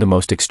choosing the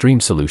most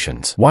extreme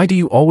solutions? Why do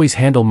you always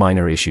handle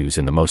minor issues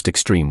in the most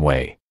extreme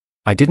way?"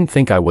 I didn't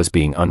think I was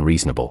being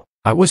unreasonable.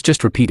 I was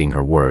just repeating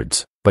her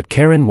words. But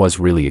Karen was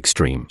really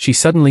extreme. She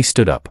suddenly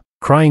stood up,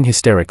 crying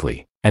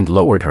hysterically, and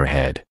lowered her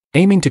head,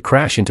 aiming to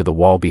crash into the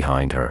wall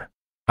behind her.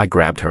 I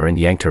grabbed her and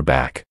yanked her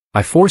back.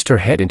 I forced her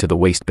head into the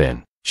waste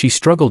bin. She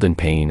struggled in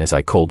pain as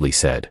I coldly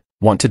said,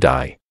 "Want to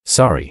die?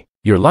 Sorry.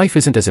 Your life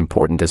isn't as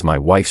important as my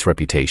wife's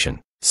reputation."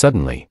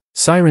 Suddenly,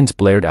 sirens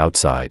blared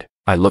outside.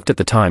 I looked at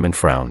the time and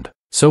frowned.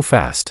 So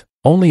fast.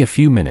 Only a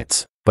few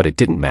minutes. But it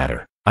didn't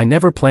matter. I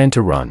never planned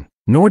to run,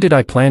 nor did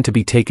I plan to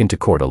be taken to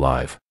court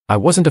alive. I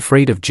wasn't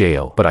afraid of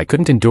jail, but I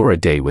couldn't endure a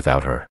day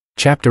without her.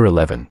 Chapter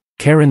 11.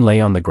 Karen lay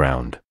on the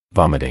ground,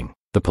 vomiting.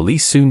 The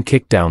police soon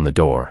kicked down the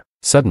door.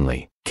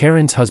 Suddenly,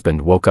 Karen's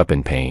husband woke up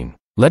in pain,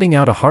 letting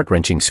out a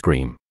heart-wrenching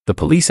scream. The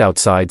police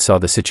outside saw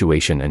the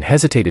situation and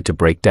hesitated to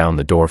break down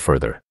the door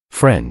further.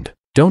 "Friend,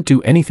 don't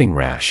do anything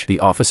rash," the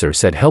officer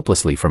said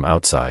helplessly from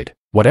outside.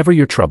 "Whatever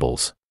your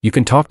troubles, you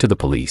can talk to the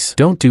police.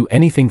 Don't do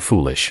anything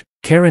foolish."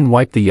 Karen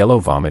wiped the yellow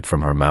vomit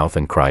from her mouth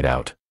and cried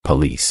out,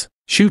 "Police!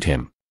 Shoot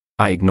him!"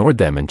 I ignored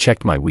them and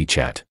checked my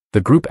WeChat.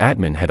 The group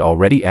admin had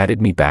already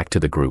added me back to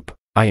the group.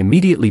 I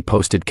immediately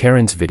posted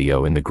Karen's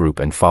video in the group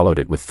and followed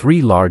it with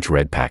 3 large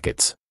red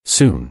packets.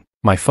 Soon,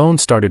 my phone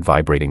started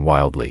vibrating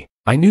wildly.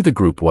 I knew the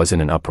group was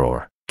in an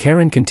uproar.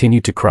 Karen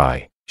continued to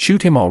cry,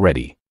 "Shoot him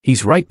already.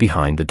 He's right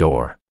behind the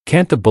door.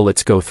 Can't the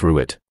bullets go through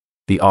it?"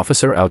 The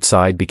officer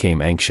outside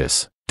became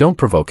anxious. "Don't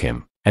provoke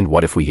him. And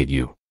what if we hit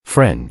you?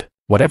 Friend,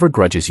 whatever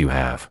grudges you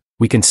have,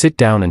 we can sit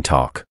down and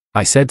talk."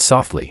 I said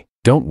softly,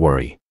 "Don't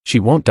worry, she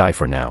won't die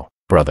for now.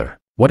 Brother,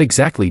 what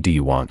exactly do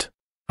you want?"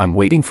 "I'm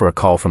waiting for a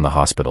call from the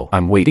hospital.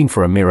 I'm waiting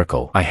for a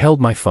miracle." I held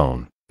my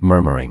phone,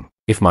 murmuring,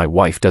 "If my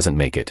wife doesn't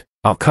make it,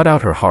 I'll cut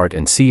out her heart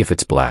and see if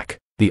it's black."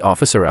 The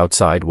officer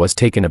outside was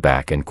taken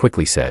aback and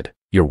quickly said,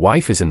 "Your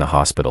wife is in the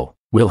hospital.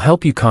 We'll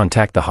help you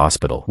contact the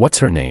hospital." "What's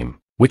her name?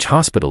 Which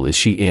hospital is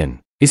she in?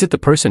 Is it the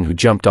person who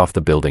jumped off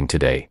the building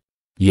today?"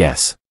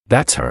 "Yes,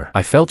 that's her."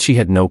 I felt she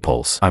had no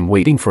pulse. "I'm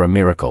waiting for a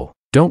miracle.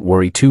 Don't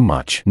worry too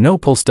much. No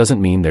pulse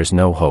doesn't mean there's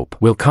no hope.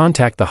 We'll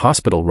contact the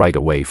hospital right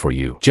away for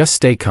you. Just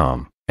stay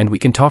calm, and we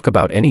can talk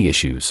about any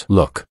issues.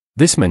 Look,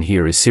 this man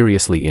here is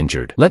seriously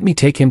injured. Let me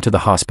take him to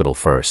the hospital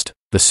first.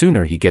 The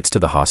sooner he gets to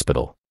the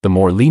hospital, the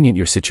more lenient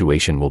your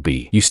situation will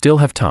be. You still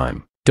have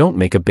time. Don't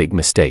make a big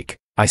mistake."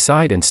 I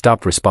sighed and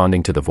stopped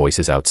responding to the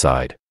voices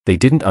outside. They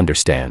didn't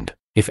understand.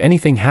 If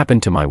anything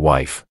happened to my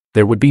wife,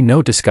 there would be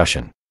no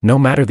discussion. No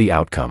matter the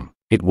outcome,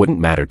 it wouldn't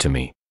matter to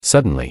me.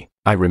 Suddenly,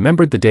 I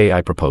remembered the day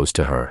I proposed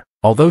to her.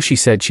 Although she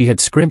said she had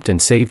scrimped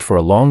and saved for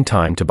a long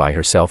time to buy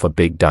herself a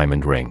big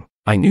diamond ring,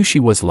 I knew she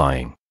was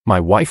lying. My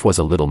wife was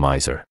a little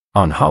miser.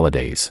 On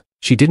holidays,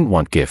 she didn't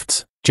want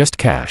gifts, just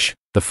cash.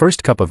 The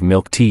first cup of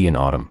milk tea in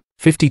autumn,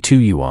 52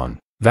 yuan.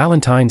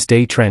 Valentine's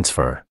Day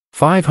transfer,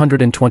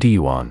 520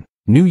 yuan.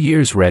 New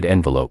Year's red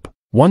envelope,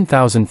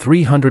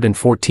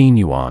 1,314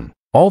 yuan.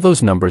 All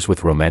those numbers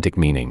with romantic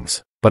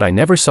meanings. But I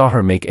never saw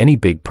her make any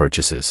big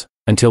purchases,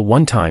 until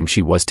one time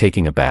she was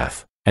taking a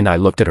bath, and I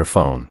looked at her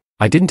phone.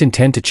 I didn't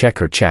intend to check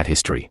her chat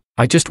history.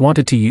 I just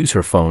wanted to use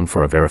her phone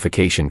for a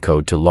verification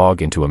code to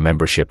log into a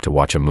membership to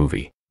watch a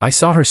movie. I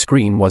saw her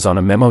screen was on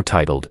a memo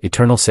titled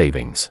Eternal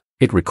Savings.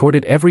 It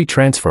recorded every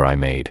transfer I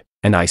made,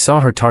 and I saw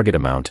her target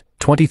amount,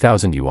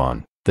 20,000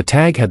 yuan. The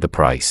tag had the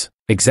price,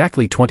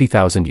 exactly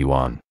 20,000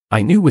 yuan.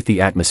 I knew with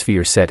the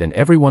atmosphere set and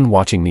everyone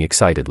watching me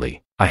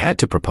excitedly, I had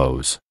to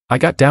propose. I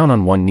got down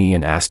on one knee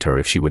and asked her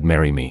if she would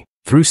marry me.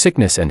 Through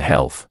sickness and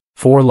health,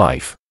 for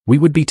life, we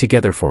would be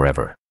together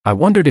forever. I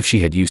wondered if she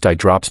had used eye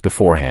drops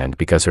beforehand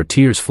because her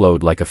tears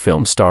flowed like a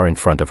film star in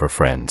front of her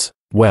friends.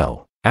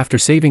 Well, after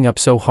saving up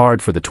so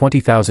hard for the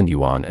 20,000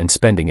 yuan and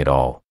spending it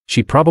all,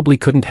 she probably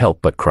couldn't help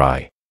but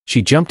cry.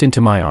 She jumped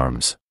into my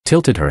arms,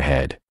 tilted her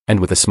head,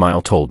 and with a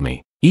smile told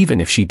me, even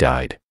if she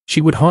died,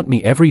 she would haunt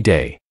me every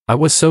day. I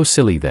was so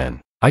silly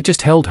then. I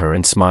just held her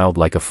and smiled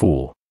like a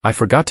fool. I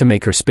forgot to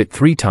make her spit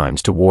 3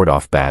 times to ward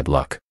off bad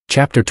luck.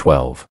 Chapter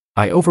 12.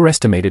 I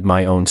overestimated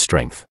my own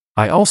strength.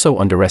 I also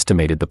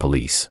underestimated the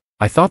police.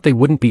 I thought they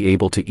wouldn't be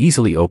able to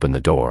easily open the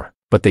door,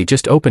 but they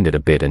just opened it a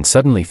bit and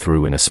suddenly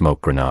threw in a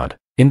smoke grenade.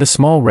 In the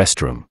small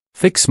restroom,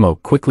 thick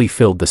smoke quickly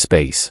filled the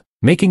space,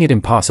 making it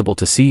impossible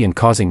to see and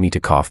causing me to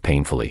cough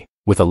painfully.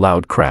 With a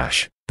loud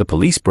crash, the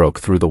police broke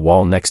through the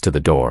wall next to the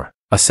door.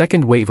 A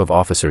second wave of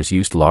officers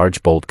used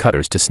large bolt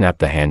cutters to snap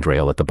the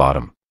handrail at the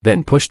bottom,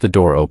 then pushed the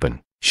door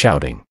open,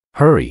 shouting,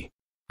 "Hurry!"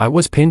 I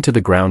was pinned to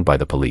the ground by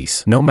the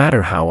police. No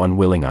matter how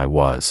unwilling I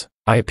was,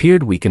 I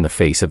appeared weak in the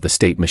face of the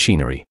state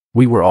machinery.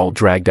 We were all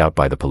dragged out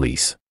by the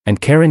police, and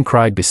Karen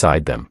cried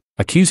beside them,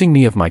 accusing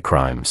me of my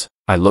crimes.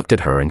 I looked at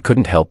her and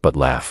couldn't help but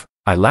laugh.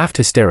 I laughed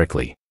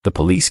hysterically. The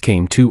police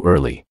came too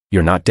early.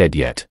 You're not dead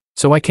yet,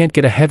 so I can't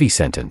get a heavy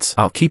sentence.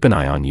 I'll keep an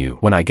eye on you.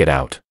 When I get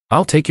out,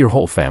 I'll take your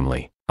whole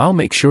family. I'll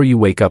make sure you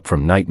wake up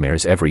from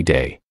nightmares every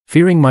day,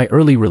 fearing my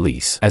early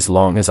release. As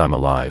long as I'm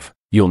alive,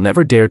 you'll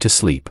never dare to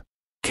sleep.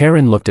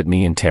 Karen looked at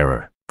me in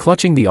terror,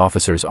 clutching the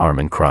officer's arm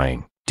and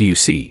crying, "Do you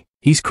see?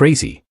 He's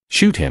crazy.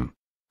 Shoot him."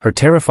 Her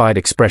terrified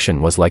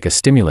expression was like a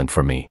stimulant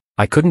for me.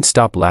 I couldn't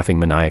stop laughing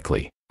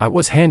maniacally. I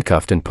was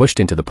handcuffed and pushed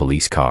into the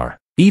police car.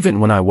 Even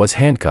when I was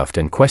handcuffed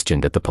and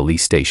questioned at the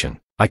police station,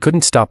 I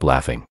couldn't stop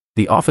laughing.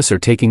 The officer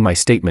taking my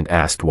statement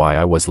asked why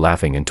I was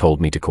laughing and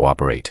told me to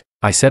cooperate.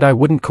 I said I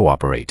wouldn't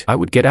cooperate. I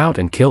would get out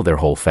and kill their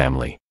whole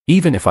family.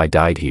 Even if I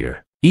died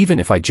here, even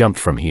if I jumped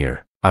from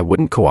here, I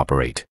wouldn't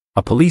cooperate.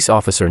 A police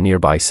officer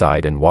nearby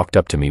sighed and walked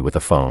up to me with a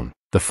phone.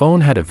 The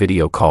phone had a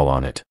video call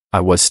on it. I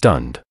was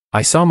stunned.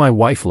 I saw my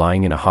wife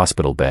lying in a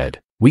hospital bed,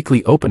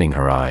 weakly opening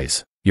her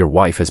eyes. "Your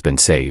wife has been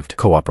saved.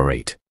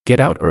 Cooperate. Get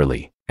out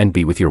early, and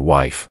be with your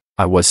wife."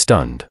 I was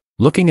stunned.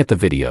 Looking at the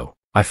video,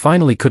 I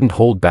finally couldn't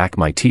hold back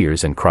my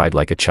tears and cried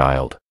like a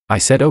child. I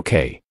said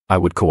okay, I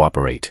would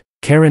cooperate.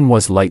 Karen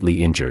was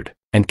lightly injured,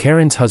 and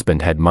Karen's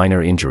husband had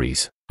minor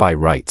injuries. By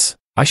rights,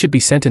 I should be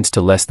sentenced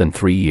to less than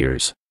 3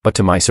 years, but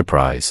to my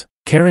surprise,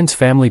 Karen's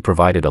family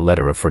provided a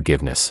letter of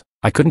forgiveness.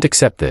 I couldn't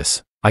accept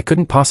this. I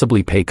couldn't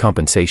possibly pay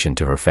compensation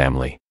to her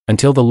family,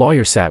 until the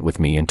lawyer sat with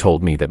me and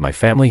told me that my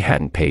family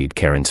hadn't paid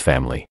Karen's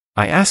family.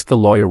 I asked the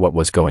lawyer what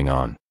was going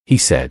on. He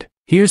said,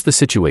 "Here's the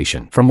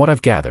situation. From what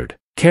I've gathered,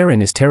 Karen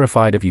is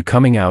terrified of you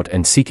coming out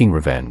and seeking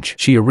revenge.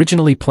 She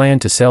originally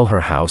planned to sell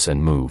her house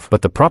and move,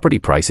 but the property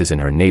prices in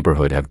her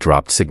neighborhood have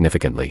dropped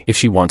significantly. If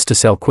she wants to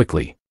sell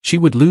quickly, she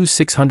would lose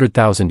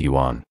 600,000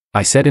 yuan.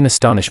 I said in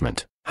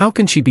astonishment, "How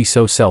can she be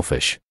so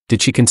selfish?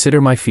 Did she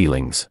consider my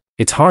feelings?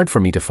 It's hard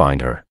for me to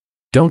find her."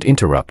 Don't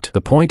interrupt.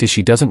 The point is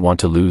she doesn't want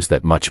to lose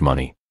that much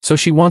money, so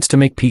she wants to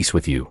make peace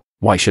with you.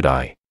 Why should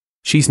I?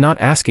 She's not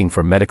asking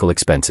for medical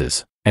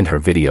expenses, and her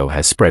video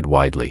has spread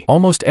widely.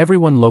 Almost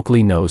everyone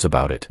locally knows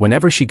about it.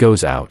 Whenever she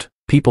goes out,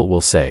 people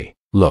will say,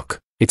 "Look,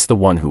 it's the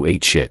one who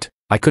ate shit."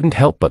 I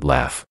couldn't help but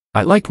laugh.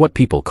 I liked what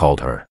people called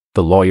her.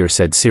 The lawyer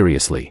said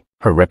seriously,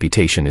 "Her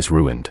reputation is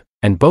ruined,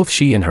 and both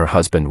she and her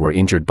husband were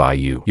injured by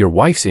you. Your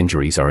wife's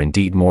injuries are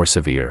indeed more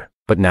severe,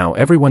 but now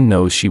everyone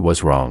knows she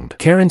was wronged.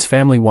 Karen's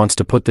family wants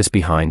to put this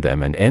behind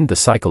them and end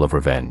the cycle of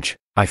revenge."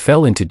 I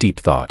fell into deep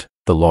thought.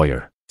 The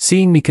lawyer,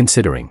 seeing me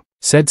considering,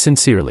 said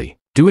sincerely,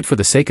 "Do it for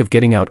the sake of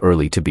getting out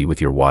early to be with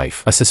your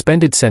wife. A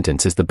suspended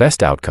sentence is the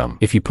best outcome.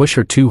 If you push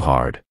her too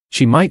hard,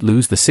 she might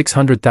lose the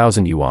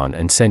 600,000 yuan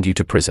and send you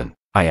to prison."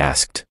 I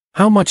asked,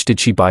 "How much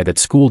did she buy that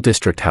school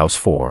district house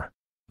for?"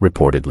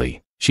 Reportedly,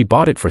 she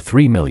bought it for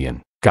 3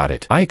 million. Got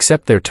it. I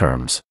accept their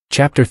terms.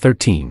 Chapter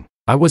 13.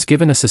 I was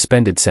given a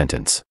suspended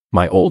sentence.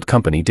 My old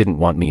company didn't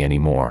want me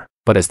anymore.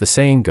 But as the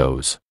saying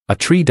goes, a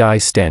tree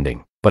dies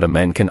standing, but a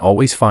man can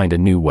always find a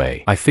new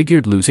way. I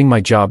figured losing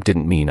my job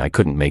didn't mean I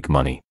couldn't make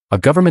money. A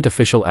government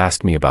official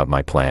asked me about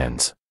my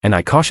plans, and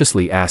I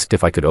cautiously asked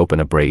if I could open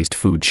a braised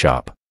food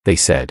shop. They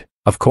said,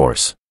 "Of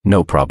course,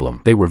 no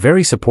problem." They were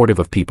very supportive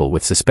of people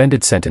with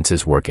suspended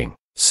sentences working.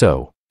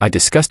 So, I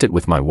discussed it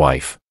with my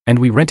wife, and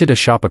we rented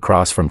a shop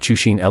across from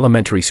Chushin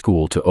Elementary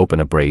School to open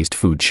a braised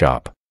food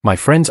shop. My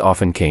friends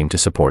often came to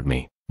support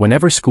me.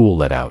 Whenever school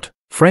let out,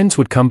 friends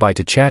would come by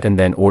to chat and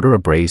then order a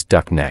braised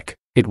duck neck.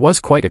 It was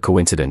quite a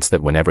coincidence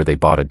that whenever they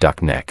bought a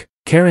duck neck,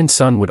 Karen's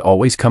son would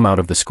always come out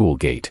of the school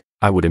gate.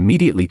 I would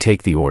immediately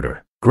take the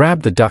order,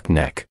 grab the duck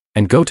neck,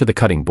 and go to the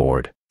cutting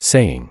board,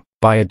 saying,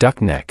 "Buy a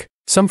duck neck."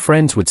 Some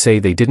friends would say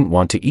they didn't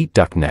want to eat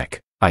duck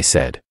neck. I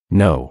said,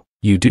 "No,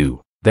 you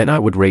do." Then I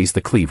would raise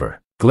the cleaver,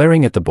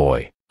 glaring at the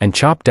boy, and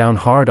chop down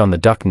hard on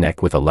the duck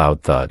neck with a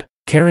loud thud.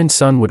 Karen's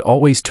son would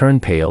always turn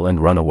pale and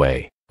run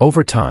away.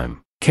 Over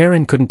time,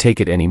 Karen couldn't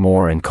take it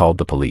anymore and called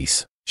the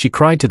police. She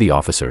cried to the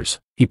officers,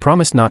 "He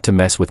promised not to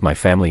mess with my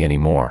family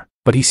anymore,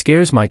 but he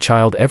scares my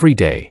child every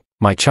day.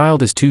 My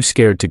child is too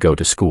scared to go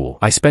to school."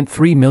 I spent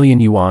 3 million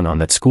yuan on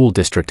that school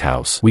district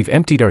house. We've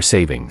emptied our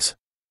savings.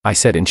 I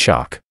said in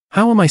shock,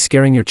 "How am I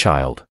scaring your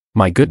child?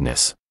 My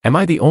goodness, am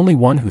I the only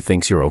one who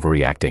thinks you're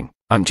overreacting?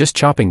 I'm just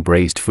chopping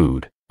braised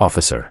food."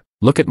 "Officer,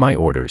 look at my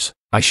orders."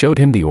 I showed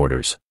him the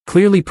orders,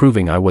 clearly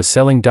proving I was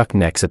selling duck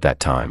necks at that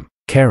time.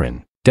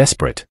 Karen,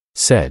 desperate,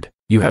 said,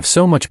 "You have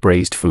so much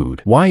braised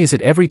food. Why is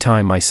it every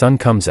time my son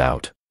comes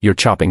out, you're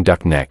chopping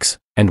duck necks?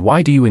 And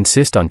why do you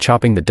insist on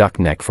chopping the duck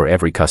neck for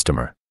every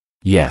customer?"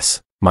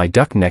 "Yes, my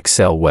duck necks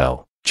sell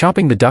well.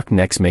 Chopping the duck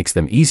necks makes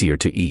them easier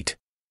to eat."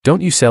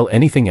 "Don't you sell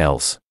anything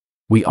else?"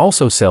 "We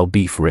also sell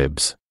beef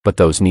ribs, but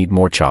those need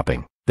more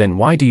chopping." "Then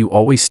why do you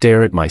always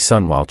stare at my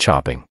son while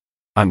chopping?"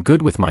 "I'm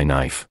good with my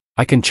knife.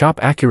 I can chop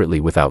accurately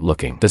without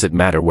looking." "Does it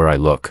matter where I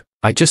look?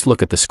 I just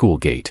look at the school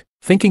gate,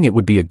 thinking it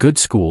would be a good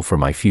school for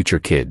my future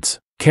kids."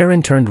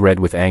 Karen turned red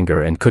with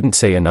anger and couldn't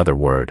say another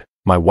word.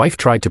 My wife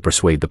tried to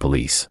persuade the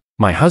police.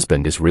 "My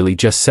husband is really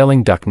just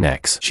selling duck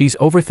necks. She's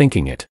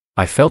overthinking it."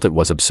 I felt it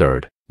was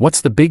absurd.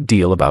 What's the big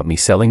deal about me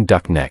selling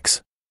duck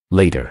necks?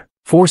 Later,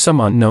 for some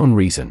unknown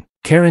reason,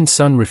 Karen's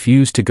son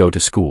refused to go to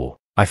school.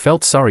 I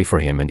felt sorry for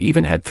him and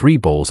even had 3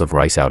 bowls of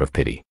rice out of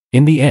pity.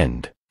 In the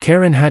end,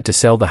 Karen had to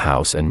sell the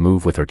house and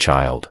move with her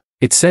child.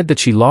 It said that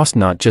she lost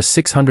not just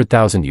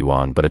 600,000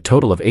 yuan but a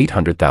total of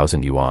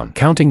 800,000 yuan,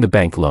 counting the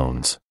bank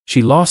loans.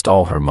 She lost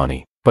all her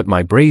money. But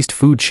my braised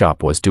food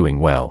shop was doing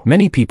well.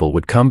 Many people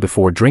would come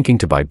before drinking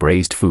to buy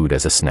braised food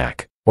as a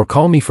snack, or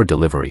call me for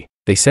delivery.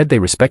 They said they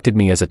respected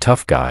me as a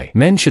tough guy.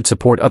 Men should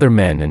support other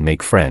men and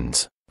make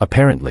friends.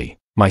 Apparently,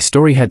 my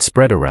story had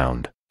spread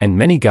around, and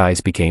many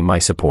guys became my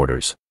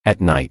supporters.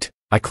 At night,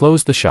 I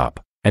closed the shop,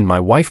 and my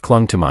wife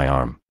clung to my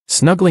arm,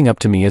 snuggling up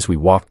to me as we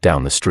walked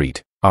down the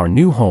street. Our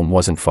new home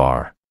wasn't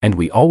far, and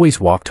we always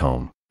walked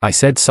home. I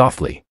said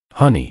softly,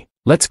 "Honey,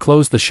 let's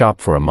close the shop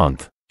for a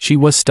month." She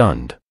was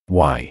stunned.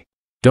 "Why?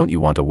 Don't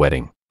you want a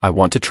wedding?" "I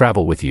want to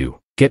travel with you,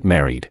 get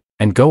married,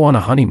 and go on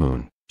a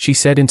honeymoon," she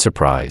said in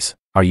surprise.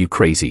 "Are you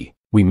crazy?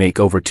 We make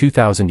over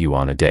 2,000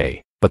 yuan a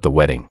day, but the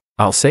wedding,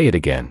 I'll say it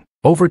again,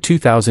 over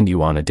 2,000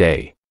 yuan a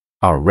day.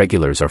 Our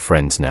regulars are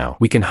friends now.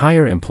 We can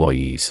hire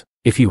employees.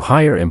 If you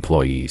hire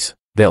employees,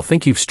 they'll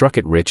think you've struck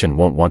it rich and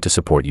won't want to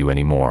support you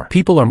anymore."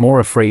 People are more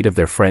afraid of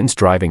their friends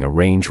driving a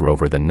Range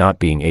Rover than not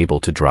being able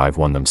to drive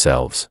one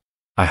themselves.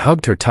 I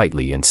hugged her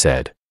tightly and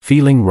said,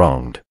 feeling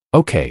wronged,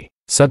 "Okay."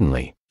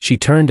 Suddenly, she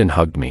turned and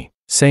hugged me,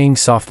 saying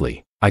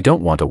softly, "I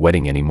don't want a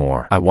wedding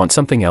anymore. I want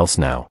something else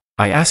now."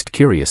 I asked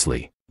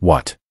curiously,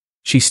 "What?"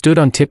 She stood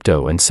on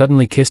tiptoe and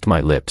suddenly kissed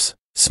my lips,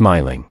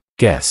 smiling.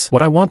 Guess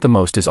what I want the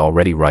most is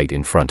already right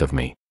in front of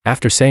me.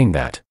 After saying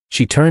that,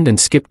 she turned and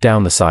skipped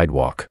down the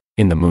sidewalk.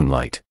 In the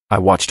moonlight, I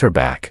watched her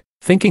back,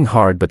 thinking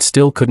hard but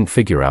still couldn't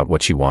figure out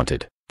what she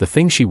wanted. The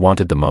thing she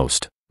wanted the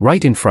most,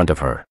 right in front of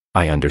her.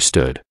 I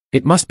understood.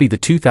 It must be the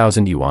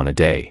 2,000 yuan a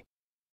day.